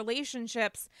and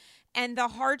relationships, and the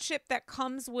hardship that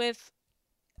comes with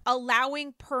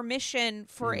allowing permission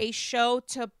for a show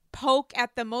to poke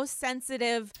at the most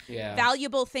sensitive,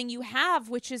 valuable thing you have,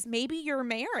 which is maybe your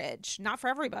marriage. Not for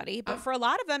everybody, but for a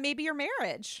lot of them, maybe your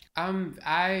marriage.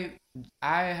 I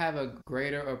have a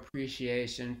greater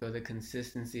appreciation for the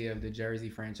consistency of the Jersey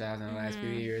franchise in the last few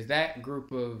years. That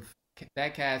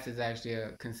cast is actually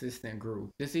a consistent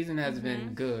group. This season has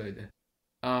been good.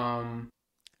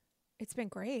 It's been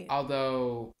great.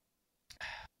 Although,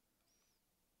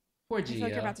 poor Gia. I feel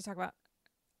like you're about to talk about.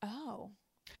 Oh.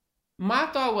 My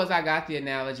thought was I got the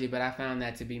analogy, but I found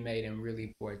that to be made in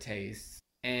really poor taste.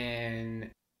 And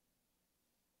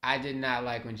I did not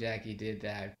like when Jackie did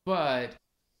that. But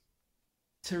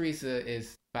Teresa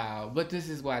is foul. But this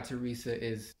is why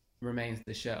Teresa remains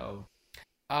the show.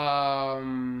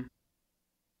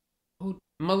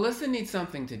 Melissa needs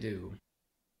something to do.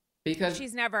 Because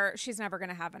she's never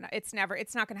gonna have it's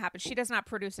not gonna happen. She does not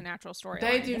produce a natural storyline.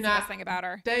 That's the best thing about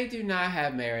her. They do not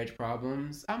have marriage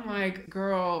problems. I'm like,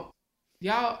 girl,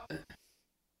 y'all.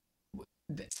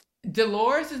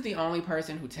 Dolores is the only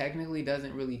person who technically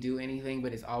doesn't really do anything,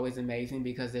 but it's always amazing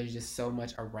because there's just so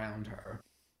much around her.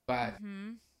 But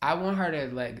I want her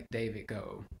to let David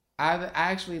go. I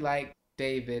actually like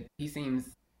David. He seems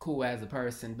cool as a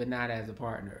person, but not as a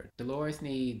partner. Dolores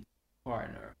needs a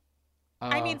partner.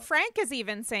 I mean, Frank is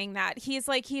even saying that. He's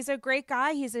like, he's a great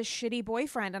guy. He's a shitty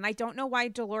boyfriend. And I don't know why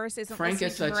Dolores isn't listening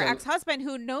to her ex-husband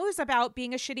who knows about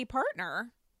being a shitty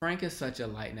partner. Frank is such a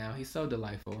light now. He's so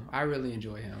delightful. I really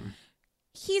enjoy him.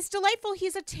 he's delightful.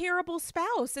 He's a terrible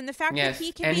spouse, and the fact that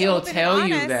he can he'll tell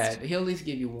you that. He'll at least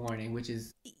give you warning, which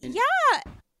is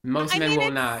most men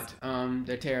will not.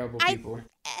 They're terrible people.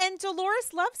 And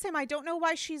Dolores loves him. I don't know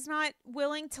why she's not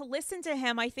willing to listen to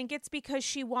him. I think it's because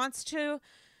she wants to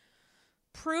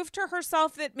prove to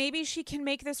herself that maybe she can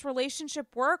make this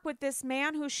relationship work with this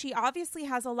man who she obviously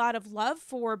has a lot of love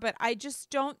for, but I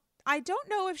don't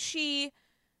know if she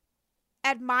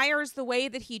admires the way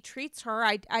that he treats her.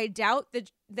 I doubt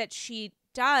that she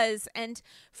does. And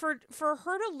for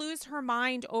her to lose her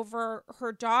mind over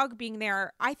her dog being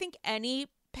there, I think any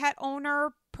pet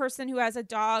owner, person who has a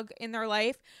dog in their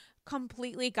life,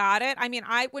 completely got it. I mean,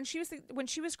 when she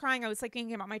was crying, I was like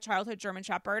thinking about my childhood German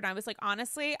Shepherd, and I was like,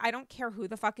 honestly, I don't care who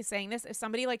the fuck is saying this. If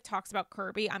somebody like talks about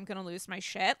Kirby, I'm gonna lose my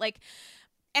shit. Like,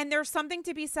 and there's something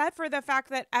to be said for the fact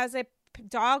that as a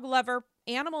dog lover,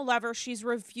 animal lover, she's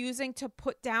refusing to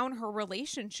put down her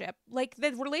relationship. Like,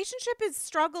 the relationship is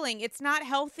struggling. It's not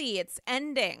healthy. It's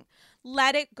ending.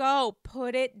 Let it go.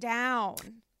 Put it down.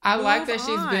 I like that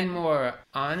she's been more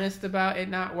honest about it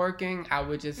not working. I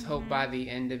would just hope by the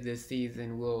end of this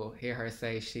season we'll hear her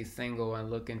say she's single and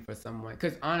looking for someone.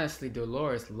 Because honestly,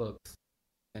 Dolores looks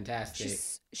fantastic.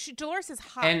 Dolores is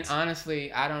hot. And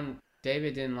honestly,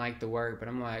 David didn't like the work, but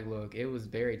I'm like, look, it was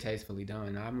very tastefully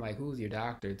done. I'm like, who's your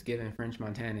doctor? It's giving French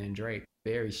Montana and Drake.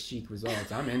 Very chic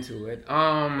results. I'm into it.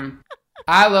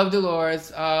 I love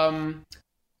Dolores.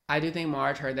 I do think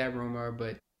Marge heard that rumor,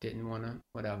 but didn't want to,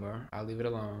 whatever. I'll leave it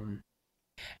alone.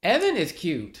 Evan is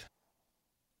cute.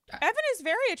 Evan is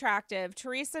very attractive.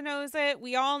 Teresa knows it.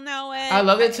 We all know it. I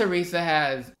love that Teresa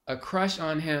has a crush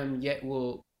on him, yet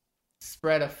will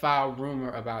spread a foul rumor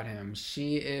about him.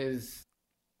 She is...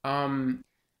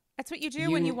 That's what you do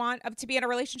when you want to be in a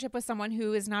relationship with someone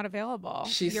who is not available.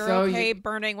 You're so okay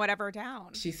burning whatever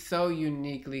down. She's so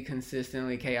uniquely,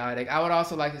 consistently chaotic. I would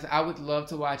also like this. I would love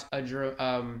to watch a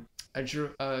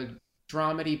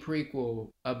dramedy prequel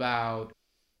about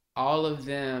all of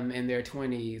them in their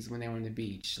 20s when they were on the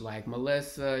beach, like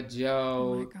Melissa,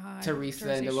 Joe, Teresa,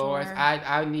 Jersey and Dolores.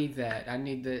 I need that. I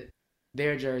need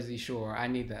their Jersey Shore. I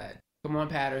need that. Come on,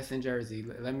 Patterson, Jersey.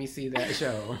 Let me see that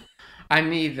show. I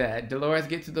need that. Dolores,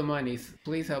 get to the money.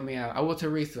 Please help me out. I will,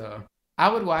 Teresa. I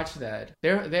would watch that.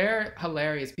 They're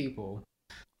hilarious people.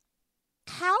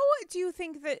 How do you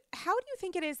think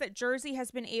it is that Jersey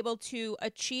has been able to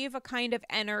achieve a kind of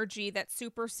energy that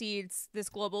supersedes this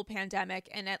global pandemic,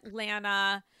 and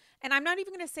Atlanta, and I'm not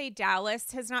even going to say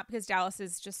Dallas has not, because Dallas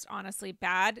is just honestly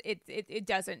bad. It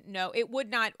doesn't know. It would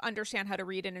not understand how to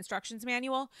read an instructions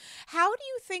manual. How do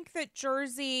you think that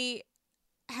Jersey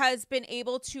has been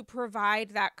able to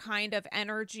provide that kind of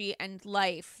energy and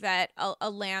life that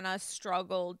Atlanta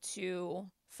struggled to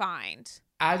find?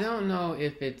 I don't know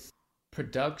if it's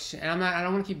production. And I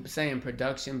don't want to keep saying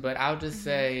production, but I'll just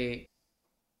say,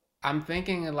 I'm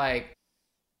thinking like,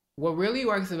 what really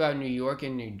works about New York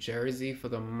and New Jersey for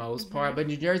the most part, but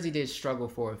New Jersey did struggle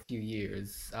for a few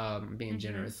years, being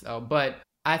generous. But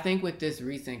I think with this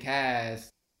recent cast,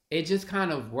 it just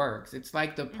kind of works. It's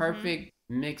like the perfect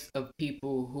mix of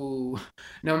people who,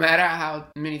 no matter how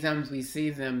many times we see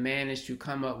them, manage to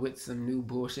come up with some new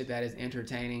bullshit that is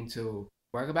entertaining to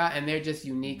work about. And they're just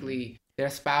uniquely, their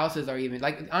spouses are even,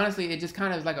 like, honestly, it just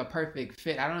kind of is like a perfect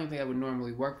fit. I don't even think that would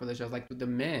normally work for the shows. Like, the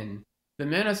men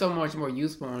are so much more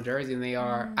useful on Jersey than they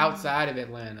are outside of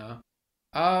Atlanta.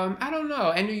 I don't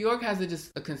know. And New York has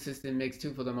just a consistent mix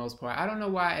too for the most part. I don't know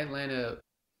why Atlanta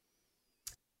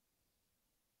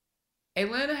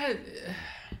has...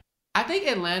 I think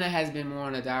Atlanta has been more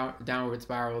on a downward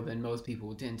spiral than most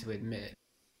people tend to admit.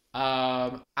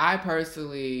 I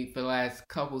personally, for the last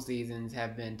couple seasons,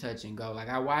 have been touch and go. Like,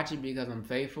 I watch it because I'm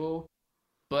faithful,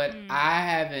 but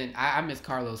I miss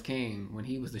Carlos King when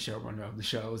he was the showrunner of the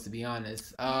shows, to be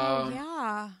honest.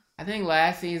 Yeah. I think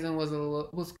last season was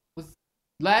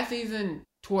last season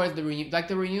towards the reunion. Like,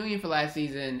 the reunion for last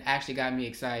season actually got me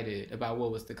excited about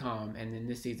what was to come, and then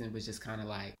this season was just kind of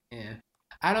like,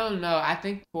 I don't know. I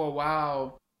think for a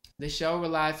while, the show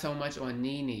relied so much on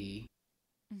Nene.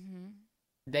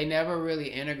 They never really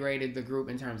integrated the group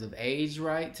in terms of age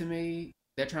right to me.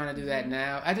 They're trying to do that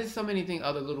now. I just so many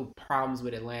other little problems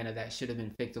with Atlanta that should have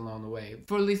been fixed along the way.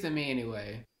 For at least in me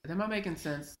anyway. Am I making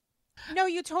sense? No,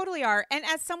 you totally are. And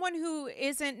as someone who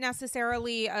isn't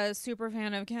necessarily a super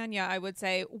fan of Kenya, I would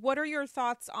say, what are your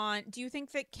thoughts on, do you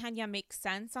think that Kenya makes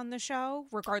sense on the show,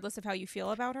 regardless of how you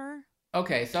feel about her?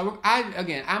 Okay, so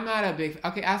I'm not a big...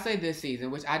 Okay, I'll say this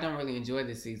season, which I don't really enjoy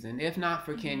this season. If not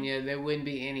for Kenya, there wouldn't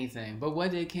be anything. But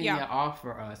what did Kenya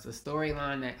offer us? A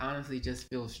storyline that honestly just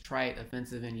feels trite,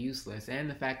 offensive, and useless. And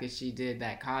the fact that she did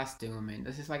that costume, and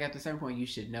it's just like at a certain point, you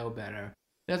should know better.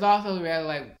 there's also the reality,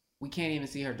 like, we can't even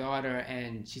see her daughter,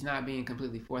 and she's not being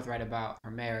completely forthright about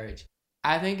her marriage.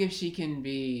 I think if she can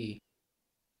be,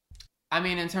 I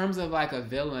mean, in terms of like a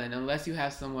villain, unless you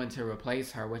have someone to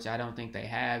replace her, which I don't think they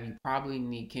have, you probably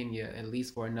need Kenya at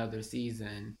least for another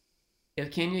season.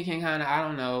 If Kenya can kind of, I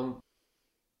don't know,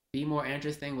 be more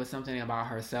interesting with something about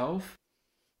herself,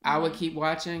 I would keep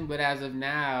watching. But as of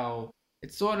now,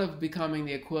 it's sort of becoming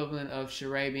the equivalent of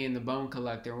Sheree being the Bone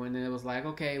Collector, when it was like,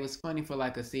 okay, it was funny for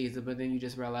like a season, but then you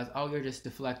just realize, oh, you're just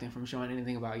deflecting from showing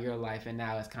anything about your life, and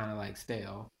now it's kind of like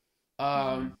stale.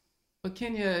 But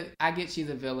Kenya, I get she's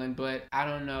a villain, but I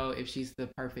don't know if she's the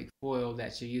perfect foil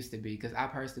that she used to be, because I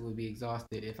personally would be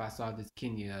exhausted if I saw this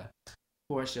Kenya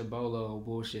Porsha Bolo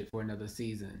bullshit for another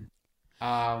season.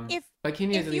 But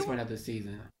Kenya is at least for another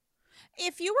season.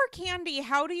 If you were Kandi,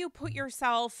 how do you put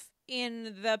yourself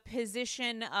in the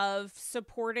position of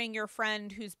supporting your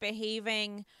friend who's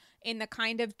behaving in the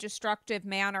kind of destructive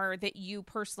manner that you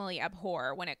personally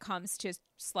abhor when it comes to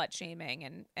slut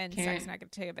shaming and sex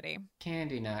negativity?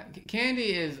 Kandi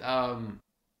is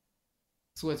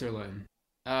Switzerland.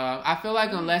 I feel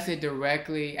like unless it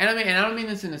directly, and I don't mean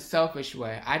this in a selfish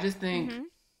way. I just think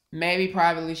maybe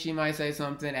privately she might say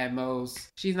something at most.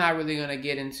 She's not really gonna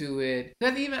get into it.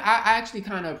 Because even I actually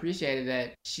kind of appreciated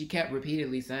that she kept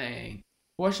repeatedly saying,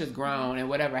 Porsha's grown, and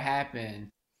whatever happened,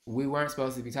 we weren't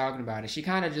supposed to be talking about it. She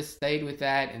kind of just stayed with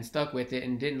that and stuck with it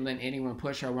and didn't let anyone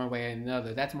push her one way or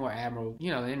another. That's more admirable,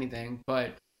 than anything.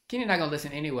 But Kenny's not gonna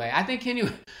listen anyway. I think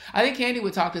Kandi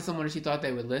would talk to someone if she thought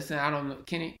they would listen. I don't know.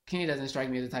 Kenny doesn't strike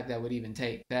me as the type that would even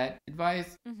take that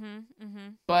advice.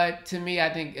 But to me,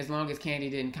 I think as long as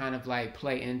Kandi didn't kind of like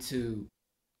play into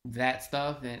that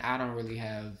stuff, then I don't really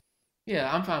have.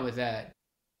 Yeah, I'm fine with that.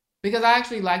 Because I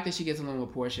actually like that she gets along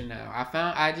with Porsha now.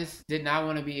 I just did not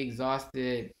want to be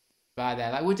exhausted by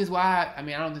that. Like, which is why I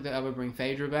don't think they'll ever bring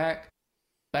Phaedra back.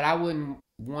 But I wouldn't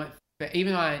want,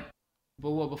 even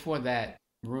though before that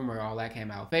rumor all that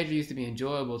came out, Phaedra used to be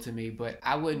enjoyable to me, but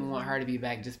I wouldn't want her to be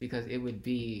back just because we would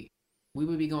be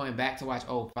going back to watch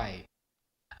old fight.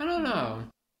 I don't know.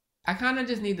 I kind of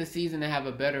just need the season to have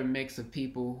a better mix of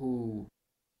people who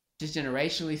just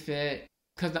generationally fit.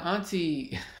 Because the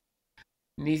auntie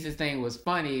nieces thing was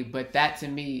funny, but that to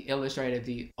me illustrated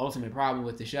the ultimate problem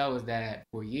with the show, is that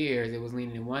for years it was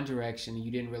leaning in one direction and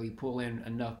you didn't really pull in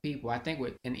enough people. I think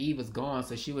Eve was gone,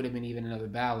 so she would have been even another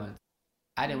balance.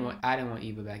 I didn't want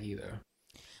Eva back either.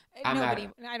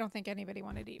 I don't think anybody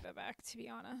wanted Eva back, to be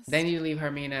honest. They need to leave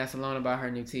her mean ass alone about her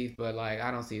new teeth, but like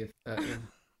I don't see it.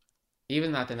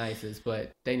 Eva's not the nicest,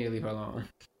 but they need to leave her alone.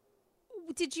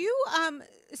 Did you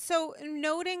so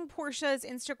noting Porsha's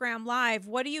Instagram live,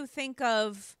 what do you think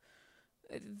of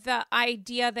the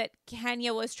idea that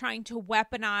Kenya was trying to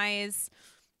weaponize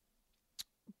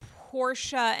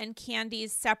Porsha and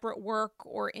Kandi's separate work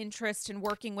or interest in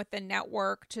working with the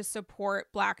network to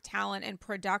support Black talent and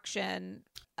production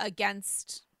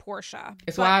against Porsha?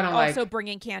 It's why I don't also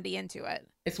bringing Kandi into it.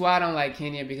 It's why I don't like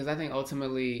Kenya, because I think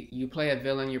ultimately you play a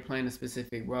villain, you're playing a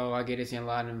specific role. I get it's in a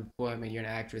lot of employment, you're an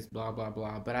actress, blah, blah,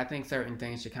 blah. But I think certain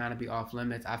things should kind of be off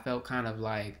limits. I felt kind of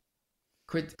like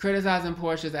criticizing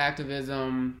Porsha's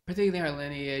activism, particularly her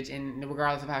lineage, and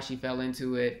regardless of how she fell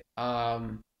into it,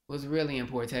 was really in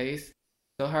poor taste.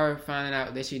 So her finding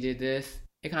out that she did this,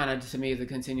 it kind of, to me, is a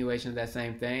continuation of that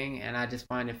same thing. And I just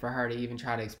find it for her to even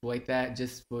try to exploit that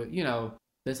just for,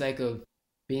 the sake of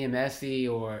being messy,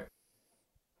 or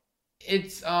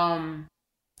it's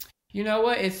you know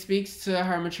what, it speaks to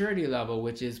her maturity level,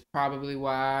 which is probably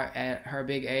why at her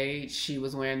big age she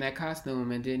was wearing that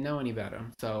costume and didn't know any better.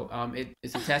 So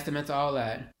it's a testament to all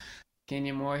that.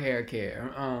 Kenya Moore hair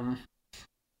care. I'm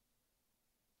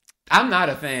not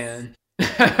a fan.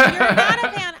 You're not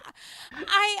a fan.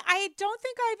 I don't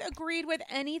think I've agreed with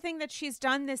anything that she's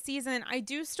done this season. I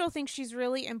do still think she's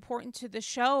really important to the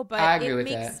show, but it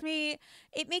makes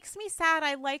me sad.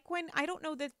 I don't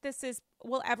know that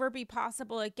will ever be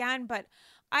possible again, but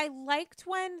I liked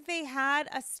when they had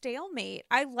a stalemate.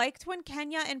 I liked when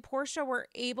Kenya and Porsha were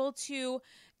able to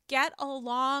get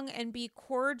along and be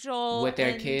cordial with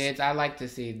their kids. I like to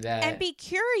see that. And be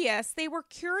curious. They were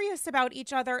curious about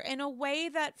each other in a way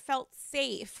that felt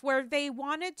safe, where they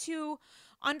wanted to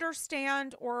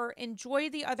understand or enjoy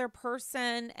the other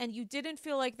person, and you didn't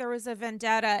feel like there was a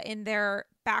vendetta in their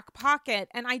back pocket.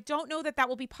 And I don't know that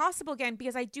will be possible again,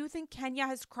 because I do think Kenya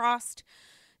has crossed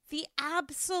the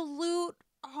absolute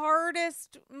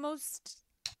hardest, most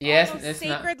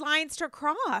sacred lines to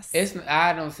cross.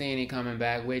 I don't see any coming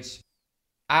back, which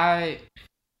I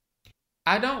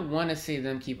I don't want to see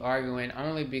them keep arguing,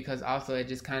 only because also it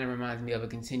just kind of reminds me of a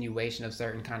continuation of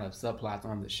certain kind of subplots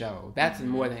on the show. That's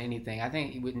more than anything. I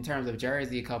think in terms of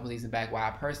Jersey, a couple seasons back, why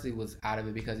I personally was out of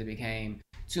it because it became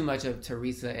too much of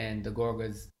Teresa and the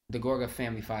Gorga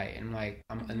family fight, and I'm like,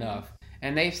 enough.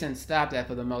 And they've since stopped that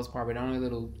for the most part, but only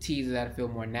little teasers that feel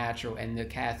more natural, and the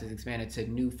cast has expanded to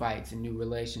new fights and new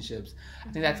relationships.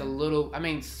 I think that's a little, I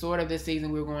mean, sort of this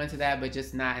season we were going to that, but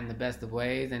just not in the best of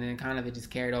ways. And then kind of it just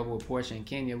carried over with Portia and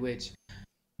Kenya, which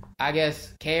I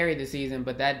guess carried the season,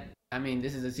 but that, I mean,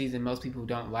 this is a season most people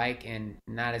don't like, and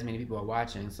not as many people are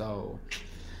watching, so...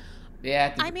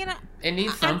 Yeah, I mean, it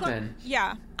needs something.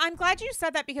 I'm glad you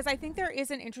said that, because I think there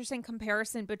is an interesting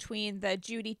comparison between the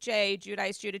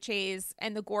Giudices,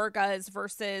 and the Gorgas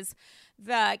versus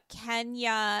the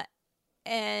Kenya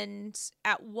and,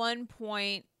 at one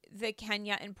point, the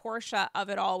Kenya and Portia of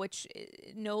it all, which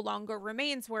no longer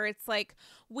remains, where it's like,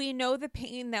 we know the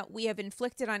pain that we have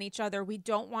inflicted on each other. We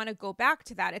don't want to go back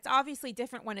to that. It's obviously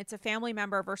different when it's a family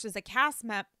member versus a cast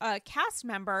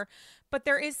member, but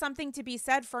there is something to be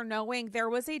said for knowing there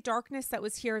was a darkness that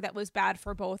was here that was bad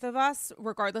for both of us,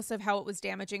 regardless of how it was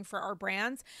damaging for our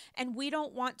brands. And we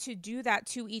don't want to do that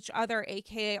to each other,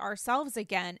 aka ourselves,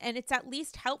 again. And it's at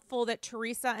least helpful that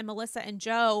Teresa and Melissa and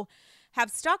Joe have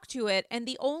stuck to it. And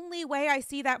the only way I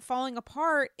see that falling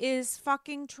apart is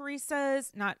fucking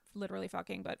Teresa's, not literally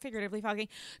fucking, but figuratively fucking,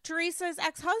 Teresa's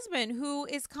ex-husband, who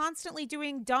is constantly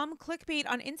doing dumb clickbait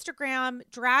on Instagram,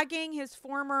 dragging his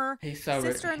former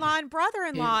sister-in-law and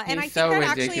brother-in-law. And I think that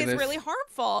actually is really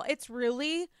harmful. It's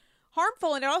really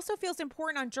harmful. And it also feels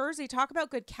important on Jersey, talk about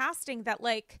good casting, that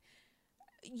like,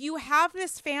 you have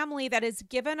this family that has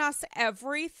given us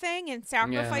everything and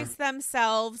sacrificed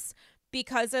themselves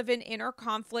because of an inner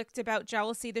conflict about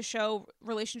jealousy, the show,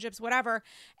 relationships, whatever.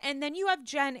 And then you have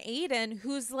Jen Aydin,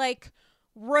 who's like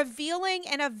revealing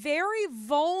in a very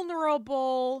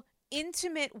vulnerable,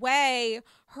 intimate way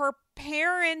her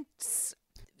parents'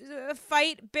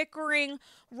 fight, bickering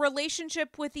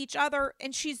relationship with each other.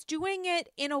 And she's doing it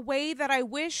in a way that I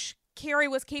wish Carrie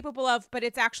was capable of, but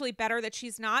it's actually better that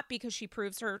she's not, because she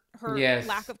proves her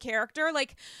lack of character.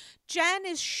 Like, Jen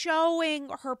is showing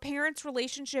her parents'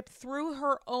 relationship through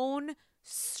her own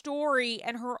story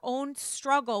and her own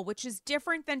struggle, which is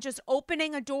different than just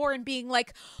opening a door and being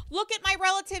like, look at my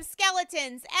relatives'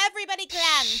 skeletons, everybody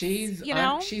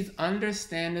glance. She's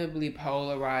understandably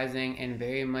polarizing and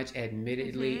very much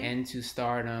admittedly into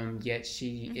stardom, yet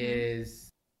she is,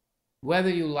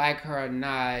 whether you like her or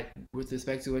not, with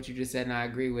respect to what you just said, and I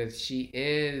agree with, she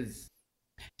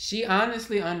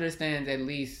honestly understands at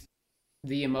least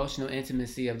the emotional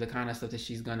intimacy of the kind of stuff that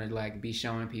she's gonna like be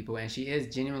showing people, and she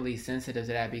is genuinely sensitive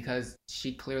to that, because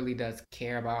she clearly does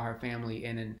care about her family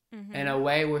in a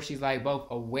way where she's like both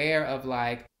aware of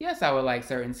like, yes, I would like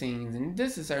certain scenes and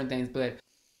this is certain things, but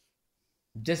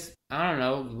just, I don't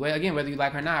know, again, whether you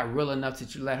like her or not, real enough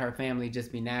to let her family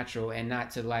just be natural and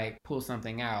not to like pull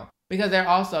something out. Because they're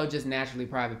also just naturally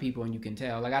private people, and you can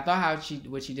tell. Like, I thought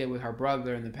what she did with her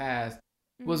brother in the past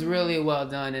was really well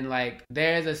done, and like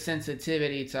there's a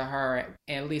sensitivity to her,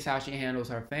 at least how she handles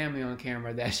her family on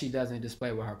camera, that she doesn't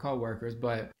display with her coworkers.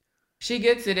 But she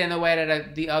gets it in a way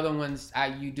that the other ones,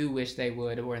 you do wish they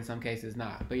would, or in some cases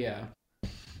not. But yeah.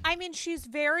 I mean, she's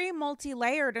very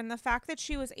multi-layered, and the fact that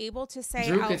she was able to say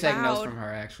Drew out could take loud, notes from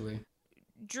her, actually.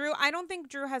 Drew, I don't think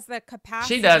Drew has the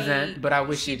capacity. She doesn't, but I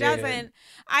wish she did. She doesn't.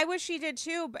 I wish she did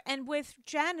too. And with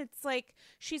Jen, it's like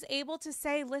she's able to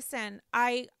say, listen,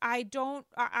 I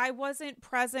wasn't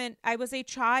present. I was a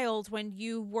child when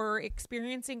you were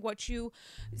experiencing what you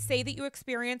say that you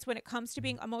experience when it comes to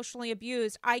being emotionally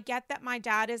abused. I get that my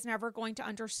dad is never going to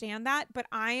understand that, but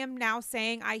I am now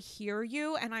saying I hear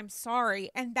you and I'm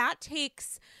sorry. And that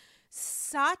takes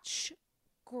such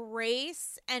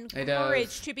grace and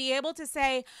courage to be able to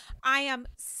say, I am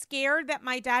scared that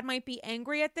my dad might be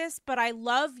angry at this, but I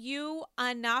love you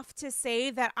enough to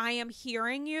say that I am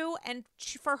hearing you. And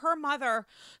for her mother,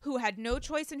 who had no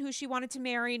choice in who she wanted to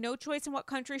marry, no choice in what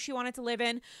country she wanted to live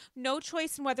in, no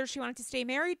choice in whether she wanted to stay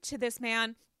married to this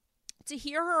man, to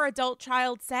hear her adult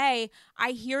child say,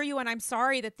 I hear you and I'm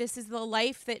sorry that this is the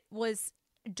life that was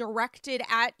directed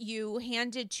at you,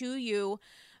 handed to you,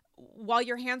 while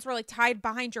your hands were like tied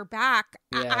behind your back.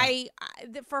 I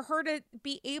for her to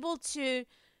be able to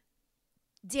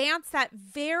dance that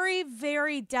very,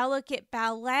 very delicate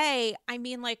ballet, I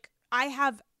mean, like, I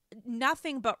have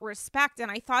nothing but respect.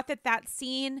 And I thought that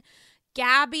scene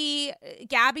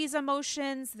Gabby's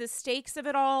emotions, the stakes of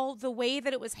it all, the way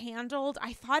that it was handled,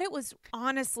 I thought it was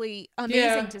honestly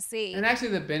amazing to see. And actually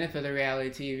the benefit of reality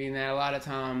TV and that a lot of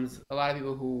times, a lot of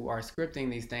people who are scripting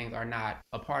these things are not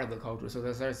a part of the culture. So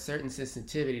there's a certain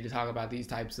sensitivity to talk about these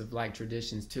types of like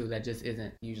traditions too that just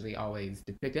isn't usually always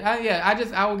depicted.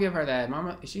 I will give her that.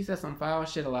 Mama, she says some foul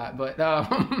shit a lot, but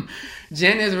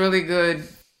Jen is really good.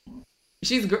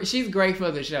 She's great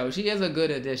for the show. She is a good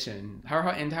addition. Her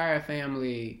entire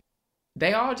family,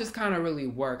 they all just kind of really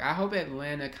work. I hope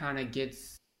Atlanta kind of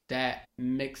gets that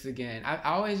mix again. I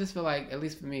always just feel like, at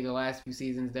least for me, the last few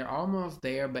seasons, they're almost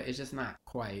there, but it's just not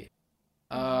quite.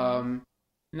 Now,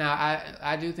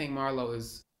 I do think Marlo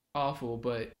is awful,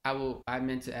 but I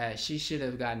meant to add, she should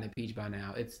have gotten a peach by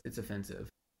now. It's offensive.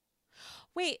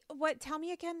 Wait, what? Tell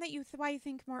me again that why you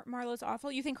think Marlo's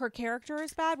awful. You think her character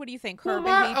is bad? What do you think? Her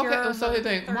behavior. Okay, so the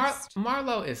thing,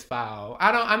 Marlo is foul.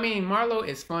 Marlo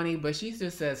is funny, but she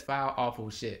just says foul, awful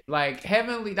shit. Like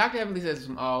Dr. Heavenly says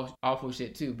some awful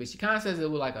shit too, but she kind of says it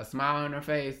with like a smile on her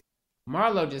face.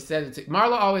 Marlo just says it.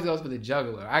 Marlo always goes for the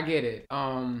juggler. I get it.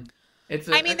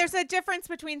 There's a difference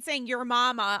between saying your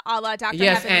mama, a la Dr.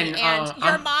 Heavenly, and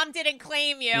your mom didn't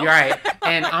claim you. Right.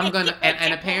 And I'm gonna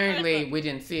and apparently we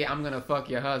didn't see it. I'm gonna fuck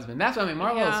your husband. That's what I mean.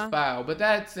 Marlo's foul. But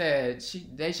that said,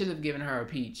 they should have given her a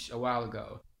peach a while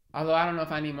ago. Although I don't know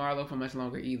if I need Marlo for much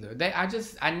longer either.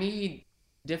 I need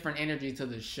different energy to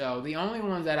the show. The only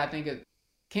ones that I think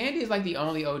Kandi is like the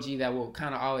only OG that will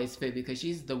kind of always fit because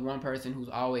she's the one person who's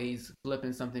always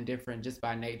flipping something different just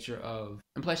by nature of,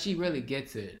 and plus she really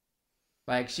gets it.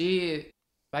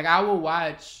 I will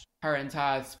watch her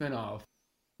entire spinoff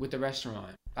with the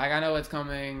restaurant. Like, I know it's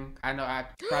coming. I know I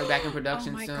probably back in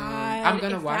production soon. God. I'm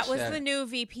gonna watch that. That was the new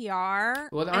VPR.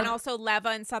 Well, and also Leva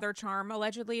and Southern Charm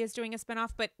allegedly is doing a spinoff.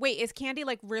 But wait, is Kandi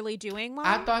like really doing one?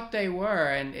 I thought they were,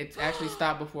 and it's actually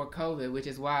stopped before COVID, which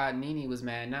is why Nene was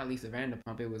mad. Not Lisa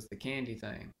Vanderpump. It was the Kandi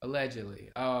thing,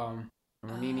 allegedly.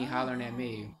 Nene hollering at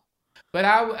me. But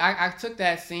I took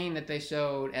that scene that they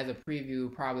showed as a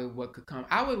preview, probably what could come.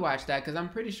 I would watch that because I'm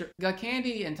pretty sure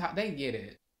Kandi and they get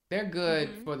it. They're good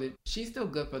she's still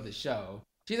good for the show.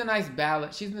 She's a nice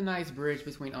balance. She's the nice bridge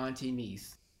between auntie and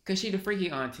niece. Because she's the freaky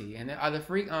auntie. And the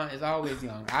freak aunt is always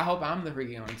young. I hope I'm the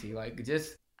freaky auntie. Like,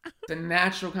 just the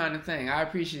natural kind of thing. I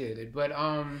appreciate it. But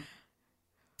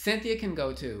Cynthia can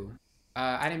go too.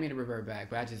 I didn't mean to revert back,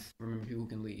 but I just remember people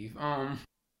can leave.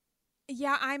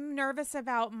 Yeah, I'm nervous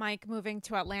about Mike moving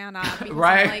to Atlanta.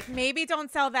 Right. I'm like, maybe don't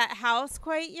sell that house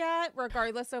quite yet,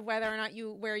 regardless of whether or not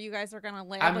where you guys are gonna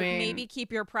live. Maybe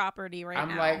keep your property now.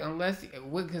 I'm like,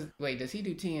 does he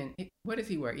do TN? What does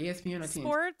he wear? ESPN or TN?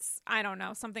 Sports? I don't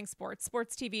know. Something sports.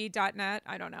 SportsTV.net.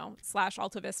 I don't know.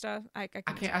 /AltaVista. I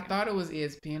can't. I thought it was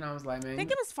ESPN. I was like, man. I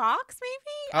think it was Fox,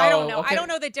 maybe. I don't know. Okay. I don't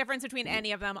know the difference between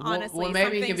any of them, honestly. Well,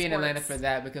 maybe he could be in Atlanta for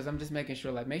that because I'm just making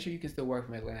sure. Like, make sure you can still work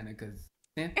from Atlanta because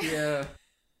Cynthia,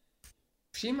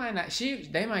 she might not.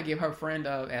 They might give her friend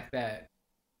of at that.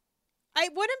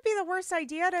 It wouldn't be the worst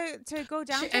idea to go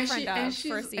down to friend of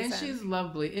for a season. And she's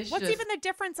lovely. What's even the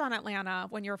difference on Atlanta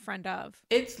when you're a friend of?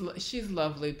 She's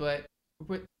lovely, but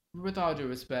with all due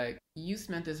respect, you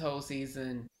spent this whole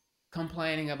season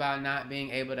complaining about not being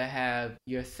able to have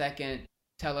your second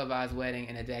televised wedding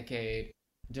in a decade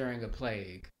during a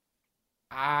plague.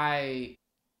 And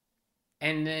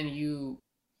then you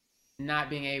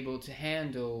not being able to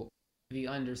handle the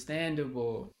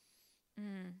understandable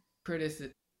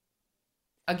criticism.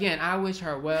 Again, I wish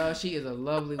her well. She is a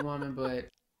lovely woman, but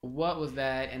what was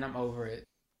that? And I'm over it.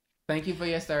 Thank you for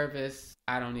your service.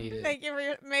 I don't need it. Thank you.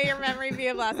 May your memory be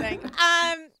a blessing.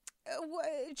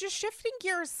 Just shifting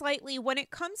gears slightly, when it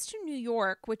comes to New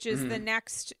York, which is the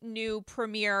next new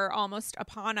premiere almost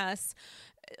upon us,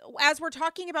 as we're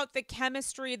talking about the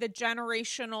chemistry, the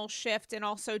generational shift, and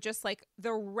also just like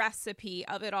the recipe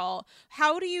of it all,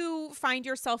 how do you find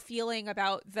yourself feeling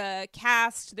about the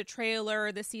cast, the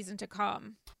trailer, the season to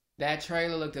come? That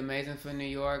trailer looked amazing for New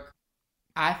York.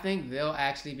 I think they'll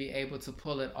actually be able to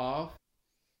pull it off.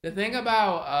 The thing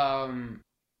about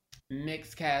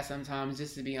mixed cast sometimes,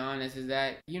 just to be honest, is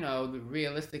that,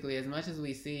 realistically, as much as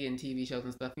we see in TV shows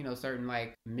and stuff, certain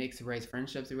like mixed race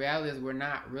friendships, the reality is we're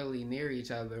not really near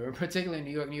each other, particularly in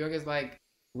New York. New York is like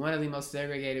one of the most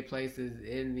segregated places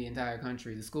in the entire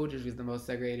country. The school district is the most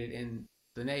segregated in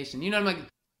the nation.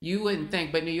 You wouldn't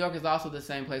think, but New York is also the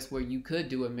same place where you could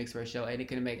do a mixed race show and it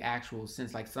can make actual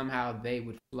sense. Like somehow they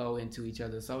would flow into each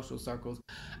other's social circles.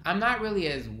 I'm not really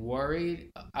as worried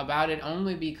about it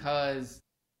only because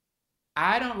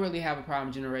I don't really have a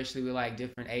problem generationally with like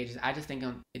different ages. I just think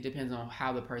it depends on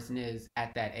how the person is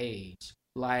at that age.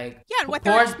 Like, yeah, and what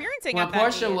they're experiencing when at that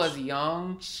Portia age. was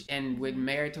young and with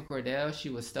married to Cordell, she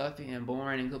was stuffy and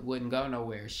boring and wouldn't go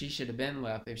nowhere. She should have been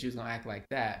left if she was gonna act like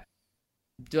that.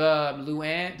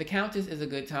 Luann, the Countess, is a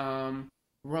good time.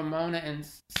 Ramona and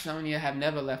Sonia have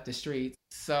never left the streets,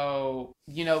 so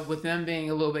with them being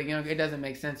a little bit younger, it doesn't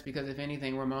make sense because if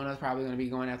anything, Ramona's probably going to be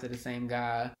going after the same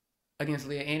guy against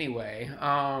Leah anyway.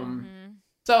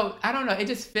 So I don't know. It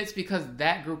just fits because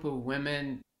that group of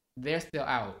women, they're still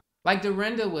out. Like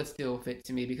Dorinda would still fit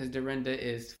to me because Dorinda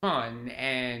is fun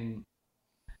and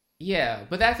yeah.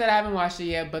 But that said, I haven't watched it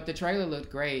yet. But the trailer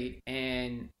looked great,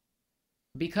 and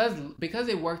because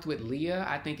it worked with Leah,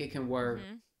 I think it can work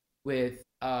with.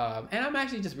 And I'm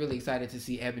actually just really excited to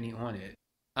see Ebony on it.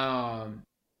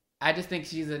 I just think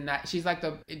she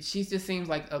just seems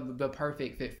like the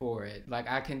perfect fit for it.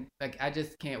 I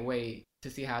just can't wait to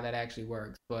see how that actually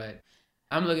works. But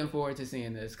I'm looking forward to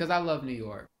seeing this because I love New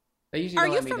York. Are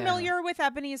you familiar with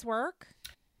Ebony's work?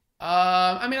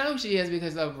 I know who she is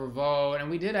because of Revolt, and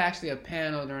we did actually a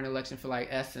panel during the election for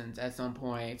Essence at some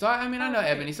point. So I know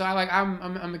Ebony, so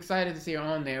I'm excited to see her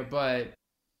on there, but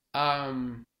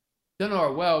don't know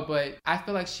her well, but I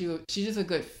feel like she's just a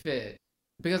good fit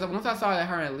because once I saw that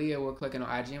her and Leah were clicking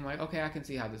on IG, I'm like, okay, I can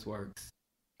see how this works.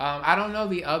 I don't know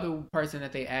the other person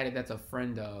that they added that's a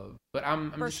friend of, but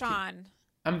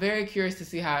I'm very curious to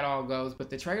see how it all goes,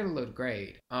 but the trailer looked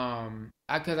great.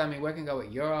 Because what can go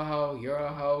with you're a hoe.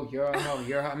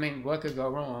 What could go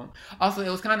wrong? Also, it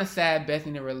was kind of sad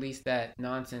Bethany released that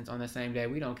nonsense on the same day.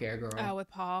 We don't care, girl. Oh, with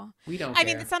Paul. We don't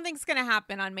care. Something's going to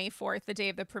happen on May 4th, the day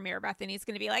of the premiere. Bethany's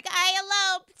going to be like, I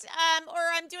eloped, or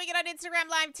I'm doing it on Instagram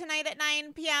Live tonight at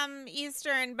 9 p.m.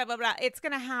 Eastern, blah, blah, blah. It's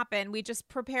going to happen. We just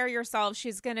prepare yourself.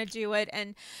 She's going to do it,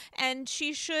 and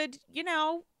she should,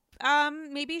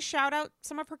 maybe shout out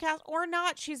some of her cast or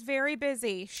not. She's very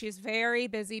busy. She's very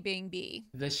busy being B.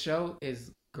 The show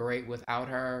is great without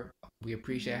her. We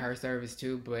appreciate her service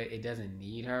too, but it doesn't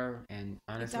need her. And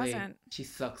honestly, she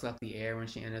sucks up the air when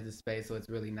she enters the space. So it's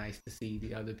really nice to see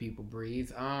the other people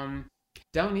breathe.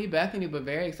 Don't need Bethany, but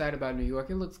very excited about New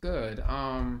York. It looks good.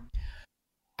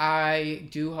 I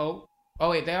do hope.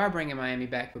 Oh wait, they are bringing Miami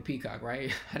back for Peacock,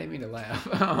 right? I didn't mean to laugh.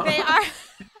 They are.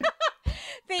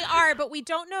 They are, but we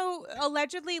don't know.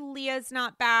 Allegedly, Leah's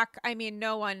not back.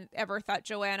 No one ever thought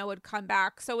Joanna would come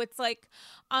back. So it's like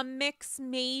a mix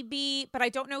maybe, but I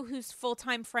don't know who's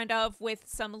full-time friend of with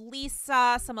some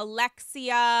Lisa, some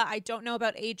Alexia. I don't know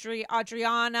about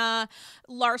Adriana.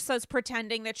 Larsa's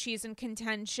pretending that she's in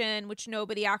contention, which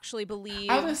nobody actually believes.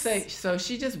 I was going to say, so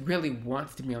she just really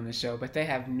wants to be on the show, but they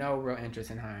have no real interest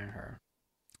in hiring her.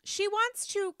 She wants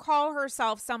to call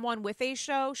herself someone with a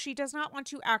show. She does not want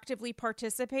to actively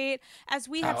participate, as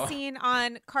we have seen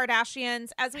on Kardashians,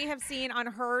 as we have seen on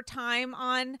her time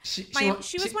on she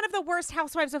was one of the worst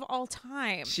housewives of all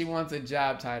time. She wants a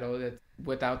job title that's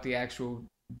without the actual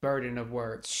burden of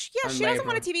work. Yeah, she doesn't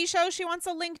want a TV show. She wants a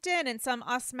LinkedIn and some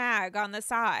Us Mag on the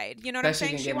side. You know what I'm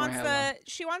saying? She wants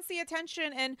the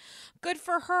attention, and good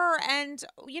for her. And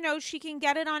she can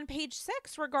get it on Page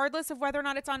 6 regardless of whether or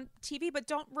not it's on TV, but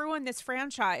don't ruin this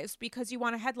franchise because you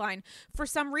want a headline. For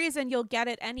some reason, you'll get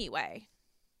it anyway.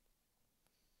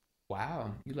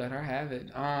 Wow, you let her have it.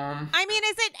 Am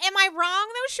I wrong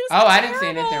though? She was I didn't say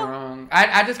anything wrong.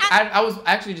 I was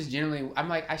actually just genuinely, I'm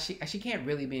like, she can't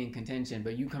really be in contention,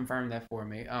 but you confirmed that for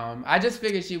me. I just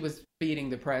figured she was feeding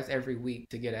the press every week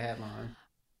to get a headline.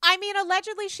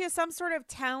 Allegedly she has some sort of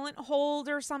talent hold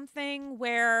or something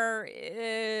where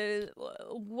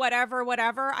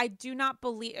whatever. I do not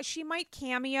believe she might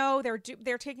cameo.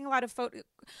 They're taking a lot of photos.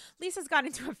 Lisa's got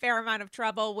into a fair amount of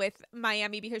trouble with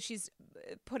Miami because she's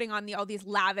putting on all these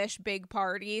lavish big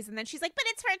parties, and then she's like, but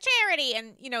it's for charity,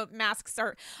 and masks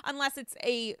are, unless it's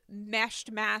a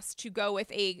meshed mask to go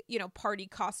with a party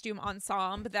costume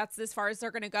ensemble, but that's as far as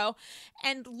they're going to go.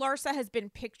 And Larsa has been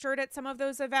pictured at some of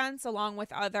those events along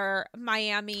with other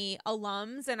Miami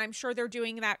alums, and I'm sure they're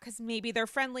doing that because maybe they're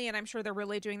friendly, and I'm sure they're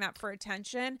really doing that for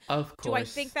attention. Of course. Do I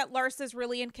think that Larsa's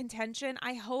really in contention?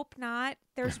 I hope not.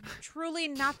 There's truly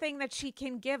nothing that she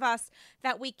can give us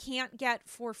that we can't get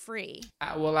for free.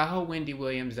 I hope Wendy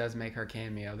Williams does make her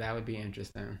cameo. That would be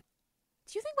interesting.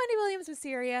 Do you think Wendy Williams was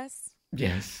serious?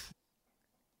 Yes.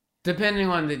 Depending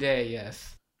on the day,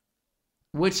 yes.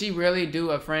 Would she really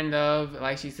do a friend of,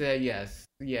 like she said, yes.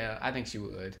 Yeah, I think she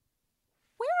would.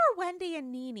 Where are Wendy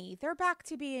and Nene? They're back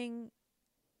to being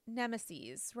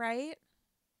nemesis, right?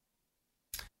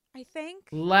 I think.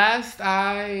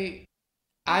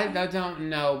 I don't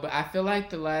know, but I feel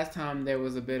like the last time there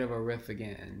was a bit of a riff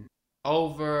again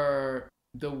over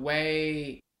the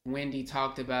way Wendy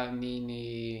talked about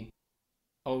Nene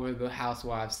over the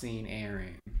Housewives scene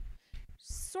airing.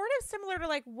 sort of similar to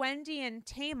like Wendy and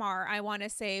Tamar, I want to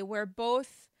say, where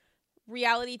both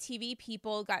reality TV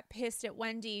people got pissed at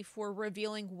Wendy for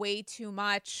revealing way too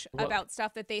much about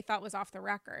stuff that they thought was off the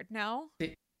record. No?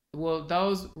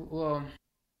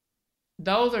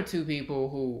 Those are two people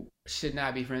who should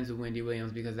not be friends with Wendy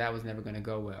Williams because that was never going to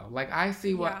go well. Like, I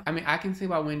can see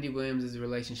why Wendy Williams'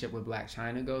 relationship with Blac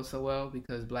Chyna goes so well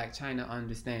because Blac Chyna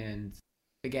understands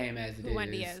the game as it is. Who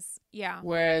Wendy is. Yeah.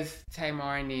 Whereas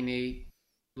Tamar and Nene,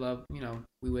 love,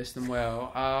 we wish them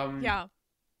well.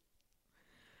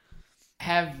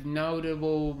 Have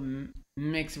notable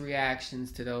mixed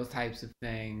reactions to those types of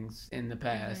things in the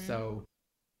past. So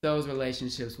those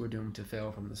relationships were doomed to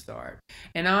fail from the start.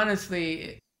 And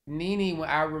honestly, Nene,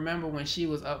 I remember when she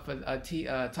was up for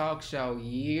a talk show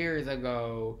years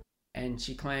ago, and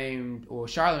she claimed, or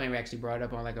Charlamagne actually brought it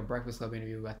up on like a Breakfast Club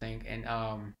interview, I think, and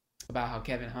about how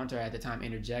Kevin Hunter at the time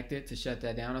interjected to shut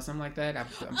that down or something like that. I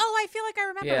feel like I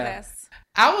remember this.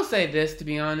 I will say this, to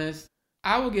be honest.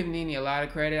 I will give Nene a lot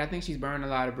of credit. I think she's burned a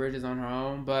lot of bridges on her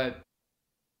own, but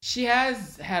she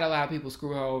has had a lot of people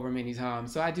screw her over many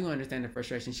times. So I do understand the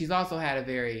frustration. She's also had a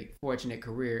very fortunate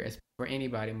career as for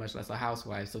anybody, much less a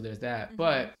housewife. So there's that. Mm-hmm.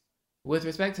 But with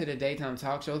respect to the daytime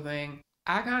talk show thing,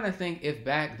 I kind of think if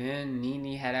back then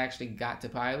Nene had actually got to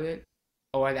pilot,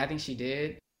 or I think she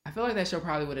did, I feel like that show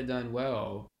probably would have done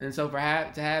well. And so to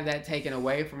have that taken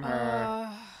away from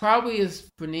her probably is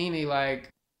for Nene, like,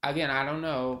 again, I don't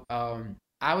know.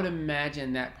 I would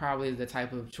imagine that probably is the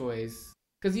type of choice.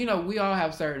 Because, we all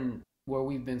have certain where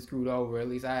we've been screwed over. At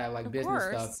least I have, like, business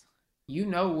stuff.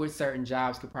 With certain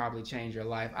jobs could probably change your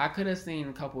life. I could have seen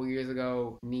a couple of years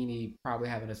ago Nene probably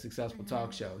having a successful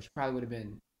talk show. She probably would have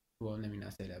been, well, let me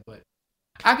not say that, but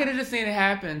I could have just seen it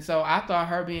happen. So I thought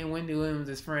her being Wendy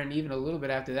Williams' friend even a little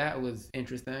bit after that was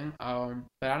interesting.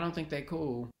 But I don't think they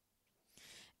cool.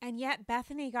 And yet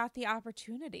Bethany got the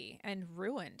opportunity and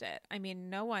ruined it. I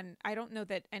mean, I don't know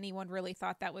that anyone really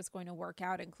thought that was going to work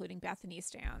out, including Bethany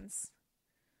stans.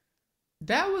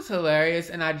 That was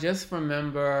hilarious. And I just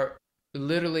remember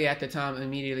literally at the time,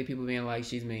 immediately people being like,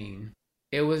 she's mean.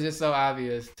 It was just so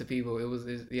obvious to people.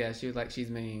 She was like,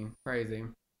 she's mean. Crazy.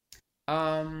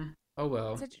 Oh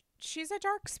well. She's a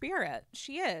dark spirit.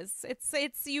 She is.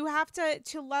 It's you have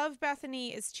to love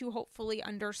Bethany is to hopefully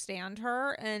understand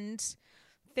her, and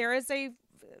there is a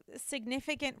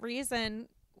significant reason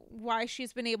why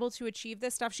she's been able to achieve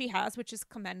the stuff she has, which is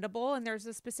commendable. And there's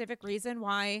a specific reason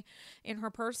why in her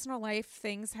personal life,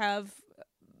 things have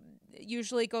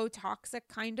usually go toxic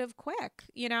kind of quick,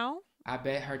 I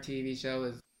bet her TV show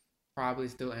is probably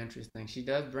still interesting. She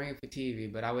does bring it for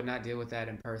TV, but I would not deal with that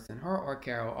in person. Her or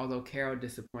Carol, although Carol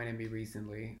disappointed me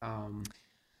recently.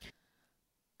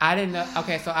 I didn't know.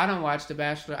 Okay, so I don't watch The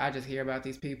Bachelor. I just hear about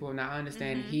these people. Now I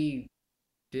understand he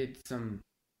did some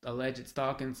alleged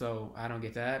stalking, so I don't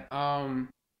get that.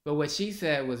 But what she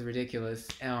said was ridiculous.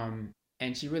 And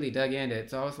she really dug into it.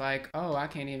 So I was like, oh, I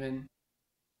can't even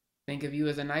think of you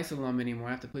as a nice alum anymore.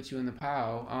 I have to put you in the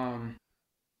pile.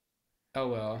 Oh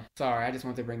well, sorry. I just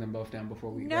want to bring them both down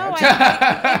before we. No,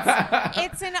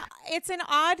 it's an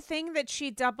odd thing that she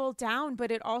doubled down,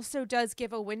 but it also does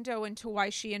give a window into why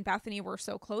she and Bethany were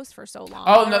so close for so long.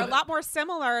 Oh, They're a lot more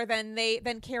similar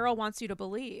than Carol wants you to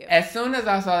believe. As soon as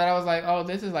I saw that, I was like, oh,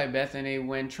 this is like Bethany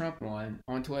when Trump won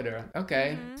on Twitter.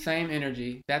 Okay, same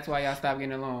energy. That's why y'all stopped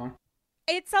getting along.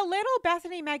 It's a little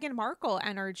Bethany Meghan Markle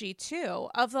energy too,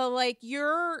 of the like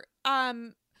you're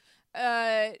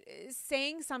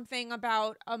saying something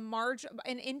about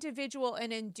an individual,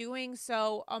 and in doing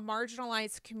so a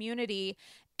marginalized community,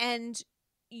 and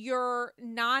you're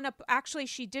actually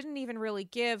she didn't even really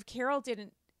Carol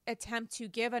didn't attempt to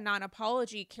give a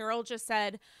non-apology. Carol just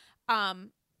said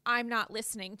I'm not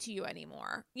listening to you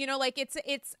anymore. Like it's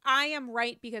I am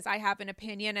right because I have an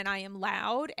opinion and I am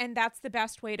loud, and that's the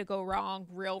best way to go wrong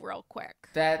real quick.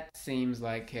 That seems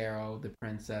like Carol the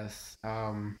princess.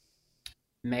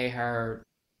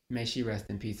 May she rest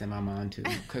in peace in my mind too,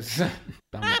 because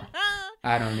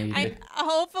I don't need it.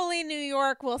 Hopefully New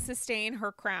York will sustain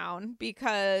her crown,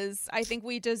 because I think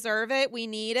we deserve it. We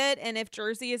need it. And if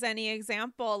Jersey is any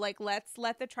example, like let's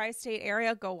let the tri-state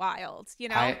area go wild.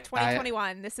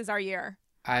 2021, this is our year.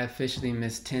 I officially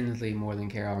miss Tinsley more than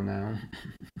Carol now.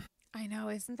 I know,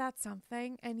 isn't that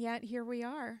something? And yet here we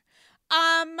are.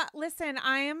 Listen,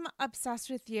 I am obsessed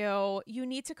with you. You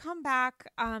need to come back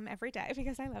every day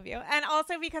because I love you. And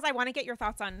also because I want to get your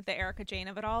thoughts on the Erika Jayne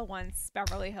of it all once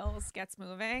Beverly Hills gets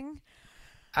moving.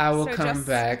 I will come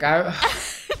back. I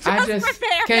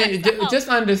just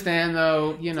understand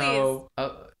though,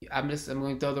 I'm going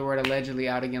to throw the word allegedly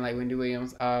out again like Wendy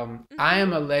Williams. I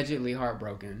am allegedly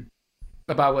heartbroken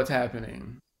about what's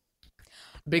happening.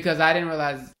 Because I didn't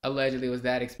realize allegedly it was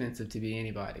that expensive to be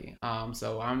anybody.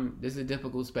 So this is a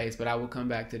difficult space, but I will come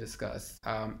back to discuss.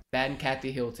 That and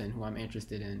Kathy Hilton, who I'm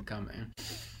interested in coming.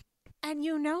 And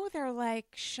they're like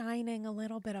shining a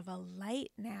little bit of a light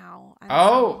now on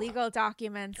some legal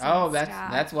documents.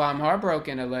 That's why I'm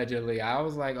heartbroken. Allegedly, I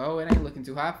was like, it ain't looking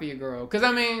too hot for you, girl. Because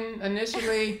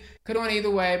initially could have went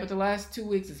either way, but the last 2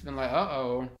 weeks it's been like,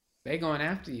 they going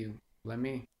after you.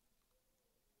 And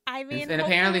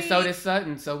apparently so did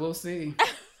Sutton. So we'll see.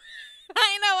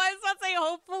 I know. I was about to say,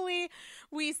 hopefully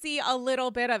we see a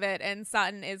little bit of it, and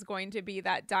Sutton is going to be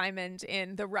that diamond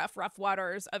in the rough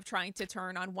waters of trying to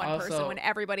turn on one person when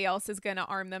everybody else is going to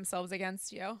arm themselves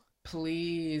against you.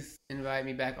 Please invite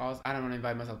me back. Also, I don't want to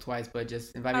invite myself twice, but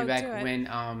just invite me back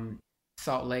when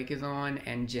Salt Lake is on,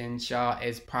 and Jen Shah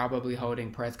is probably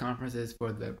holding press conferences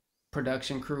for the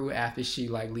production crew after she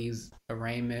leaves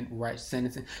arraignment, right,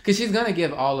 sentencing, because she's gonna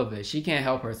give all of it. She can't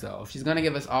help herself. She's gonna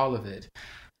give us all of it.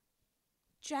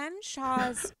 Jen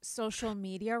Shah's social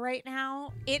media right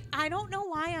now, I don't know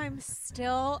why I'm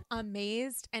still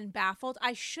amazed and baffled.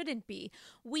 I shouldn't be.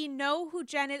 We know who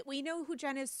Jen is. We know who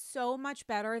Jen is so much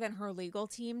better than her legal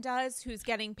team does, who's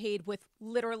getting paid with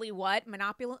literally what?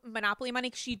 Monopoly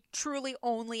money. She truly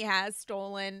only has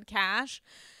stolen cash.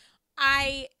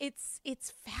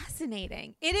 It's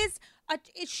fascinating.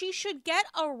 She should get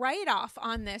a write-off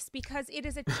on this because it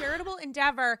is a charitable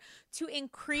endeavor to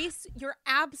increase your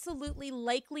absolutely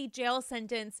likely jail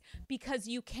sentence because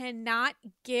you cannot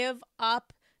give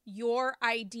up your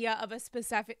idea of a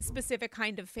specific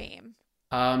kind of fame.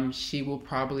 She will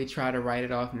probably try to write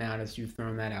it off now that you've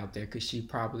thrown that out there because she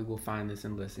probably will find this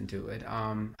and listen to it.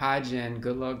 Hi, Jen.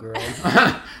 Good luck, girl.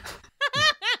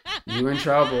 You in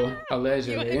trouble,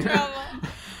 allegedly. You in trouble.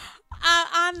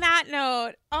 On that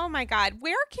note, oh my God,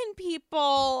 where can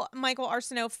people, Michael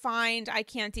Arceneaux, find I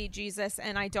Can't Eat Jesus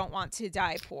and I Don't Want to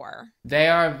Die Poor? They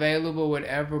are available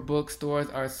whatever bookstores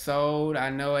are sold. I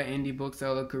know an indie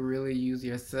bookseller could really use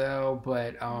your sale,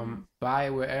 but buy it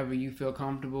wherever you feel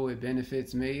comfortable. It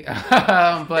benefits me.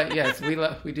 But yes, we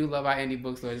do love our indie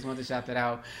bookstore. I just want to shout that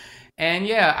out. And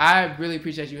yeah, I really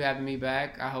appreciate you having me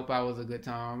back. I hope I was a good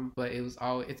time, but it's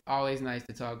always nice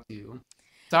to talk to you.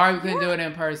 Sorry we couldn't do it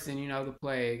in person, the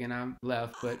plague, and I'm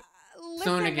left, but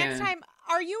soon again. Next time,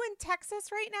 are you in Texas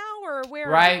right now, or where?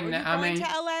 Right now, I'm going to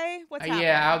LA. What's happening?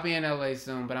 Yeah, I'll be in LA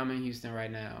soon, but I'm in Houston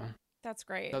right now. That's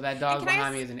great. So that dog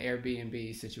behind me is an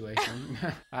Airbnb situation.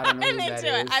 I don't know who that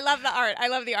is. I love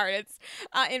the art. It's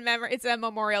in memory. It's a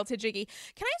memorial to Jiggy.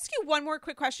 Can I ask you one more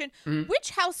quick question? Mm-hmm.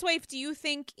 Which housewife do you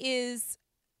think is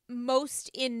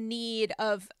most in need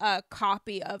of a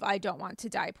copy of I Don't Want to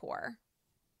Die Poor?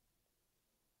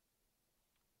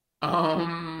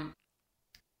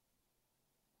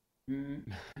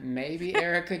 Maybe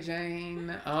Erika Jayne.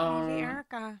 Maybe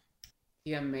Erika.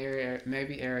 Yeah,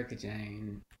 maybe Erika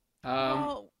Jayne.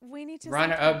 We need to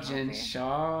runner up Jen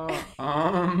Shah.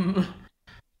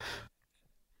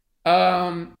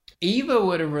 Eva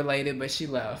would have related, but she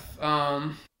left.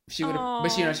 She would have, but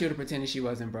she would have pretended she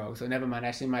wasn't broke. So never mind.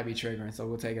 Actually, might be triggering. So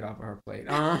we'll take it off of her plate.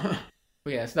 But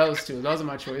yes, those two. Those are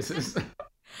my choices.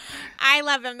 I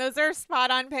love them. Those are spot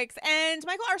on picks. And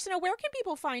Michael Arceneaux, where can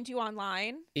people find you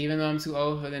online? Even though I'm too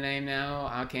old for the name now,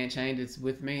 I can't change it. It's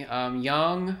with me.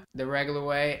 Young, the regular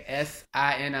way,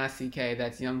 SINICK.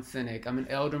 That's Young Cynic. I'm an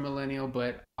elder millennial,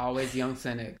 but always Young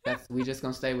Cynic. We just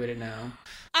gonna stay with it now.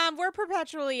 We're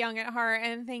perpetually young at heart,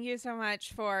 and thank you so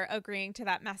much for agreeing to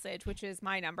that message, which is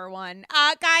my number one.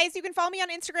 Guys, you can follow me on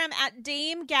Instagram at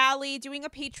Dame Galley, doing a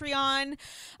Patreon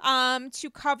to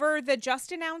cover the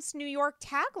just announced New York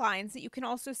taglines that you can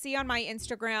also see on my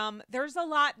Instagram. There's a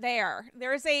lot there.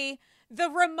 The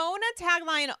Ramona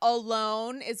tagline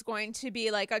alone is going to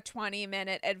be like a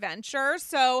 20-minute adventure.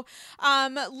 So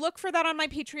look for that on my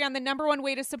Patreon. The number one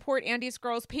way to support Andy's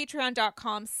Girls,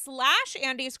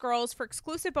 patreon.com/Andy's Girls for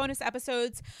exclusive bonus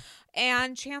episodes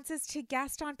and chances to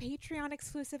guest on Patreon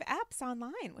exclusive apps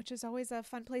online, which is always a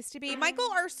fun place to be. Michael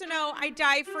Arceneaux, I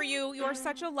die for you. You are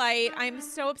such a light. I'm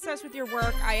so obsessed with your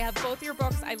work. I have both your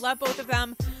books. I love both of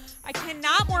them. I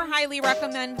cannot more highly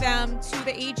recommend them to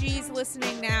the AGs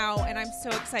listening now, and I'm so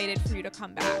excited for you to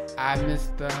come back. I miss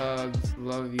the hugs.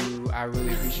 Love you. I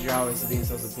really appreciate you always being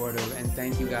so supportive, and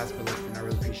thank you guys for listening. I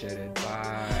really appreciate it.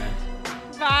 Bye.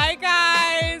 Bye,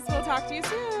 guys. We'll talk to you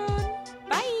soon.